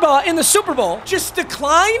Jim Harbaugh in the Super Bowl just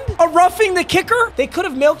declined a roughing the kicker? They could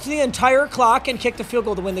have milked the entire clock and kicked a field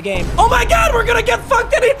goal to win the game. Oh my God, we're gonna get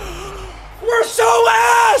fucked in it. We're so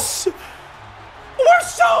ass. We're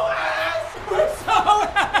so ass. We're so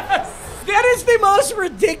ass. That is the most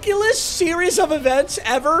ridiculous series of events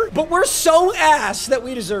ever, but we're so ass that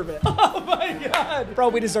we deserve it. Oh my God. Bro,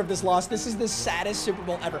 we deserve this loss. This is the saddest Super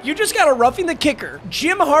Bowl ever. You just got a roughing the kicker.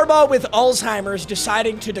 Jim Harbaugh with Alzheimer's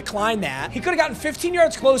deciding to decline that. He could have gotten 15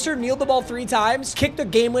 yards closer, kneeled the ball 3 times, kicked a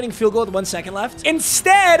game-winning field goal with 1 second left.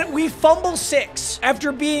 Instead, we fumble 6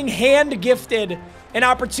 after being hand-gifted an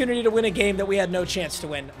opportunity to win a game that we had no chance to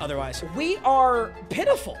win otherwise. We are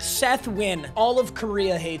pitiful. Seth Wynn, all of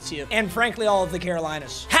Korea hates you. And frankly, all of the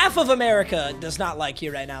Carolinas. Half of America does not like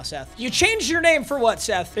you right now, Seth. You changed your name for what,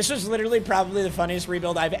 Seth? This was literally probably the funniest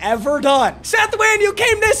rebuild I've ever done. Seth Wynn, you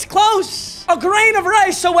came this close. A grain of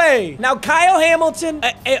rice away. Now, Kyle Hamilton,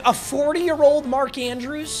 a 40-year-old Mark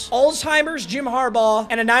Andrews, Alzheimer's Jim Harbaugh,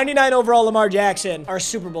 and a 99 overall Lamar Jackson are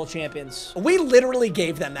Super Bowl champions. We literally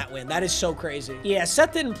gave them that win. That is so crazy. Yeah,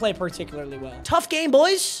 Seth didn't play particularly well. Tough game,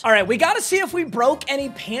 boys. All right, we got to see if we broke any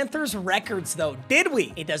Panthers records, though. Did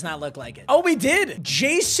we? It does not look like it. Oh, we did.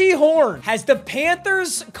 J.C. Horn has the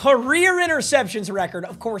Panthers career interceptions record.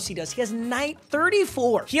 Of course he does. He has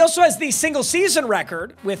 34. He also has the single season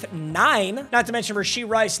record with 9. Not to mention Rashee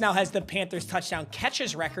Rice now has the Panthers touchdown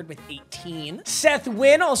catches record with 18. Seth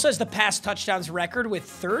Wynn also has the pass touchdowns record with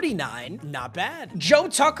 39. Not bad. Joe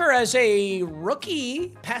Tucker has a rookie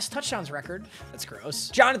pass touchdowns record. That's gross.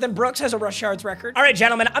 Jonathan Brooks has a rush yards record. All right,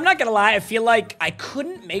 gentlemen, I'm not gonna lie. I feel like I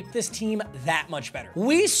couldn't make this team that much better.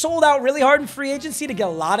 We sold out really hard in free agency to get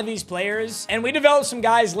a lot of these players, and we developed some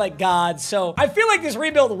guys like God. So I feel like this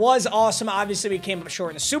rebuild was awesome. Obviously, we came up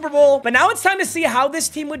short in the Super Bowl, but now it's time to see how this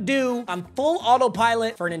team would do on full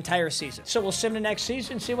autopilot for an entire season. So we'll sim to next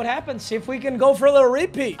season, see what happens, see if we can go for a little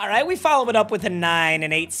repeat. All right, we followed it up with a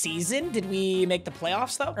 9-8 season. Did we make the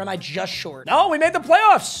playoffs though? Or am I just short? No, we made the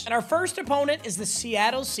playoffs. And our first opponent is the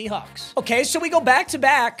Seattle Seahawks. Okay, so we go back to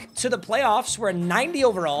the playoffs. We're a 90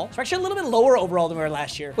 overall. So we're actually a little bit lower overall than we were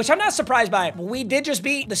last year, which I'm not surprised by. We did just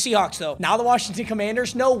beat the Seahawks though. Now the Washington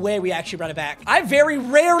Commanders, no way we actually run it back. I very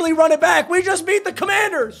rarely run it back. We just beat the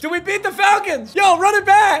Commanders. Do we beat the Falcons? Yo, run it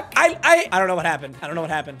back. I don't know what happened. I don't know what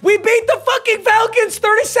happened. We beat the fucking Falcons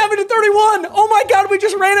 37-31. Oh my God, we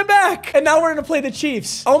just ran it back. And now we're gonna play the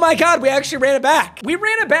Chiefs. Oh my God, we actually ran it back. We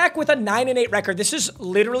ran it back with a 9-8 record. This is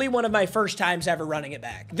literally one of my first times ever running it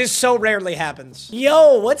back. This so rarely happens.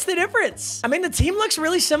 Yo, what's the difference? I mean, the team looks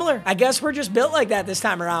really similar. I guess we're just built like that this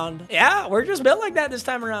time around. Yeah, we're just built like that this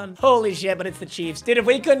time around. Holy shit, but it's the Chiefs. Dude, if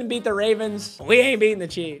we couldn't beat the Ravens, we ain't beating the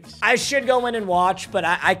Chiefs. I should go in and watch, but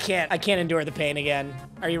I can't endure the pain again.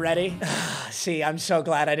 Are you ready? See, I'm so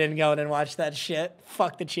glad I didn't go in and watch that shit.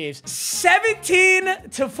 Fuck the Chiefs.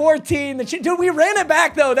 17-14. Dude, we ran it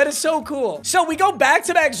back though. That is so cool. So we go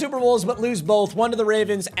back-to-back Super Bowls, but lose both. One to the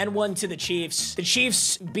Ravens and one to the Chiefs. The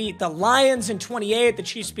Chiefs beat the Lions in 28. The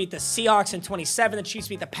Chiefs beat the Seahawks in 27. The Chiefs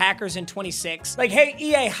beat the Packers in 26. Like, hey,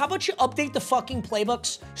 EA, how about you update the fucking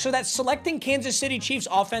playbooks so that selecting Kansas City Chiefs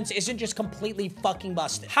offense isn't just completely fucking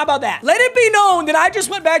busted? How about that? Let it be known that I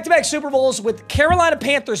just went back-to-back Super Bowls with Carolina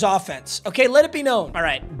Panthers offense. Okay, let it be known. All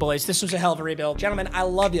right, boys, this was a hell of a rebuild. Gentlemen, I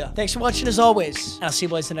love you. Thanks for watching as always. And I'll see you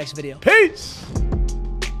boys in the next video. Peace!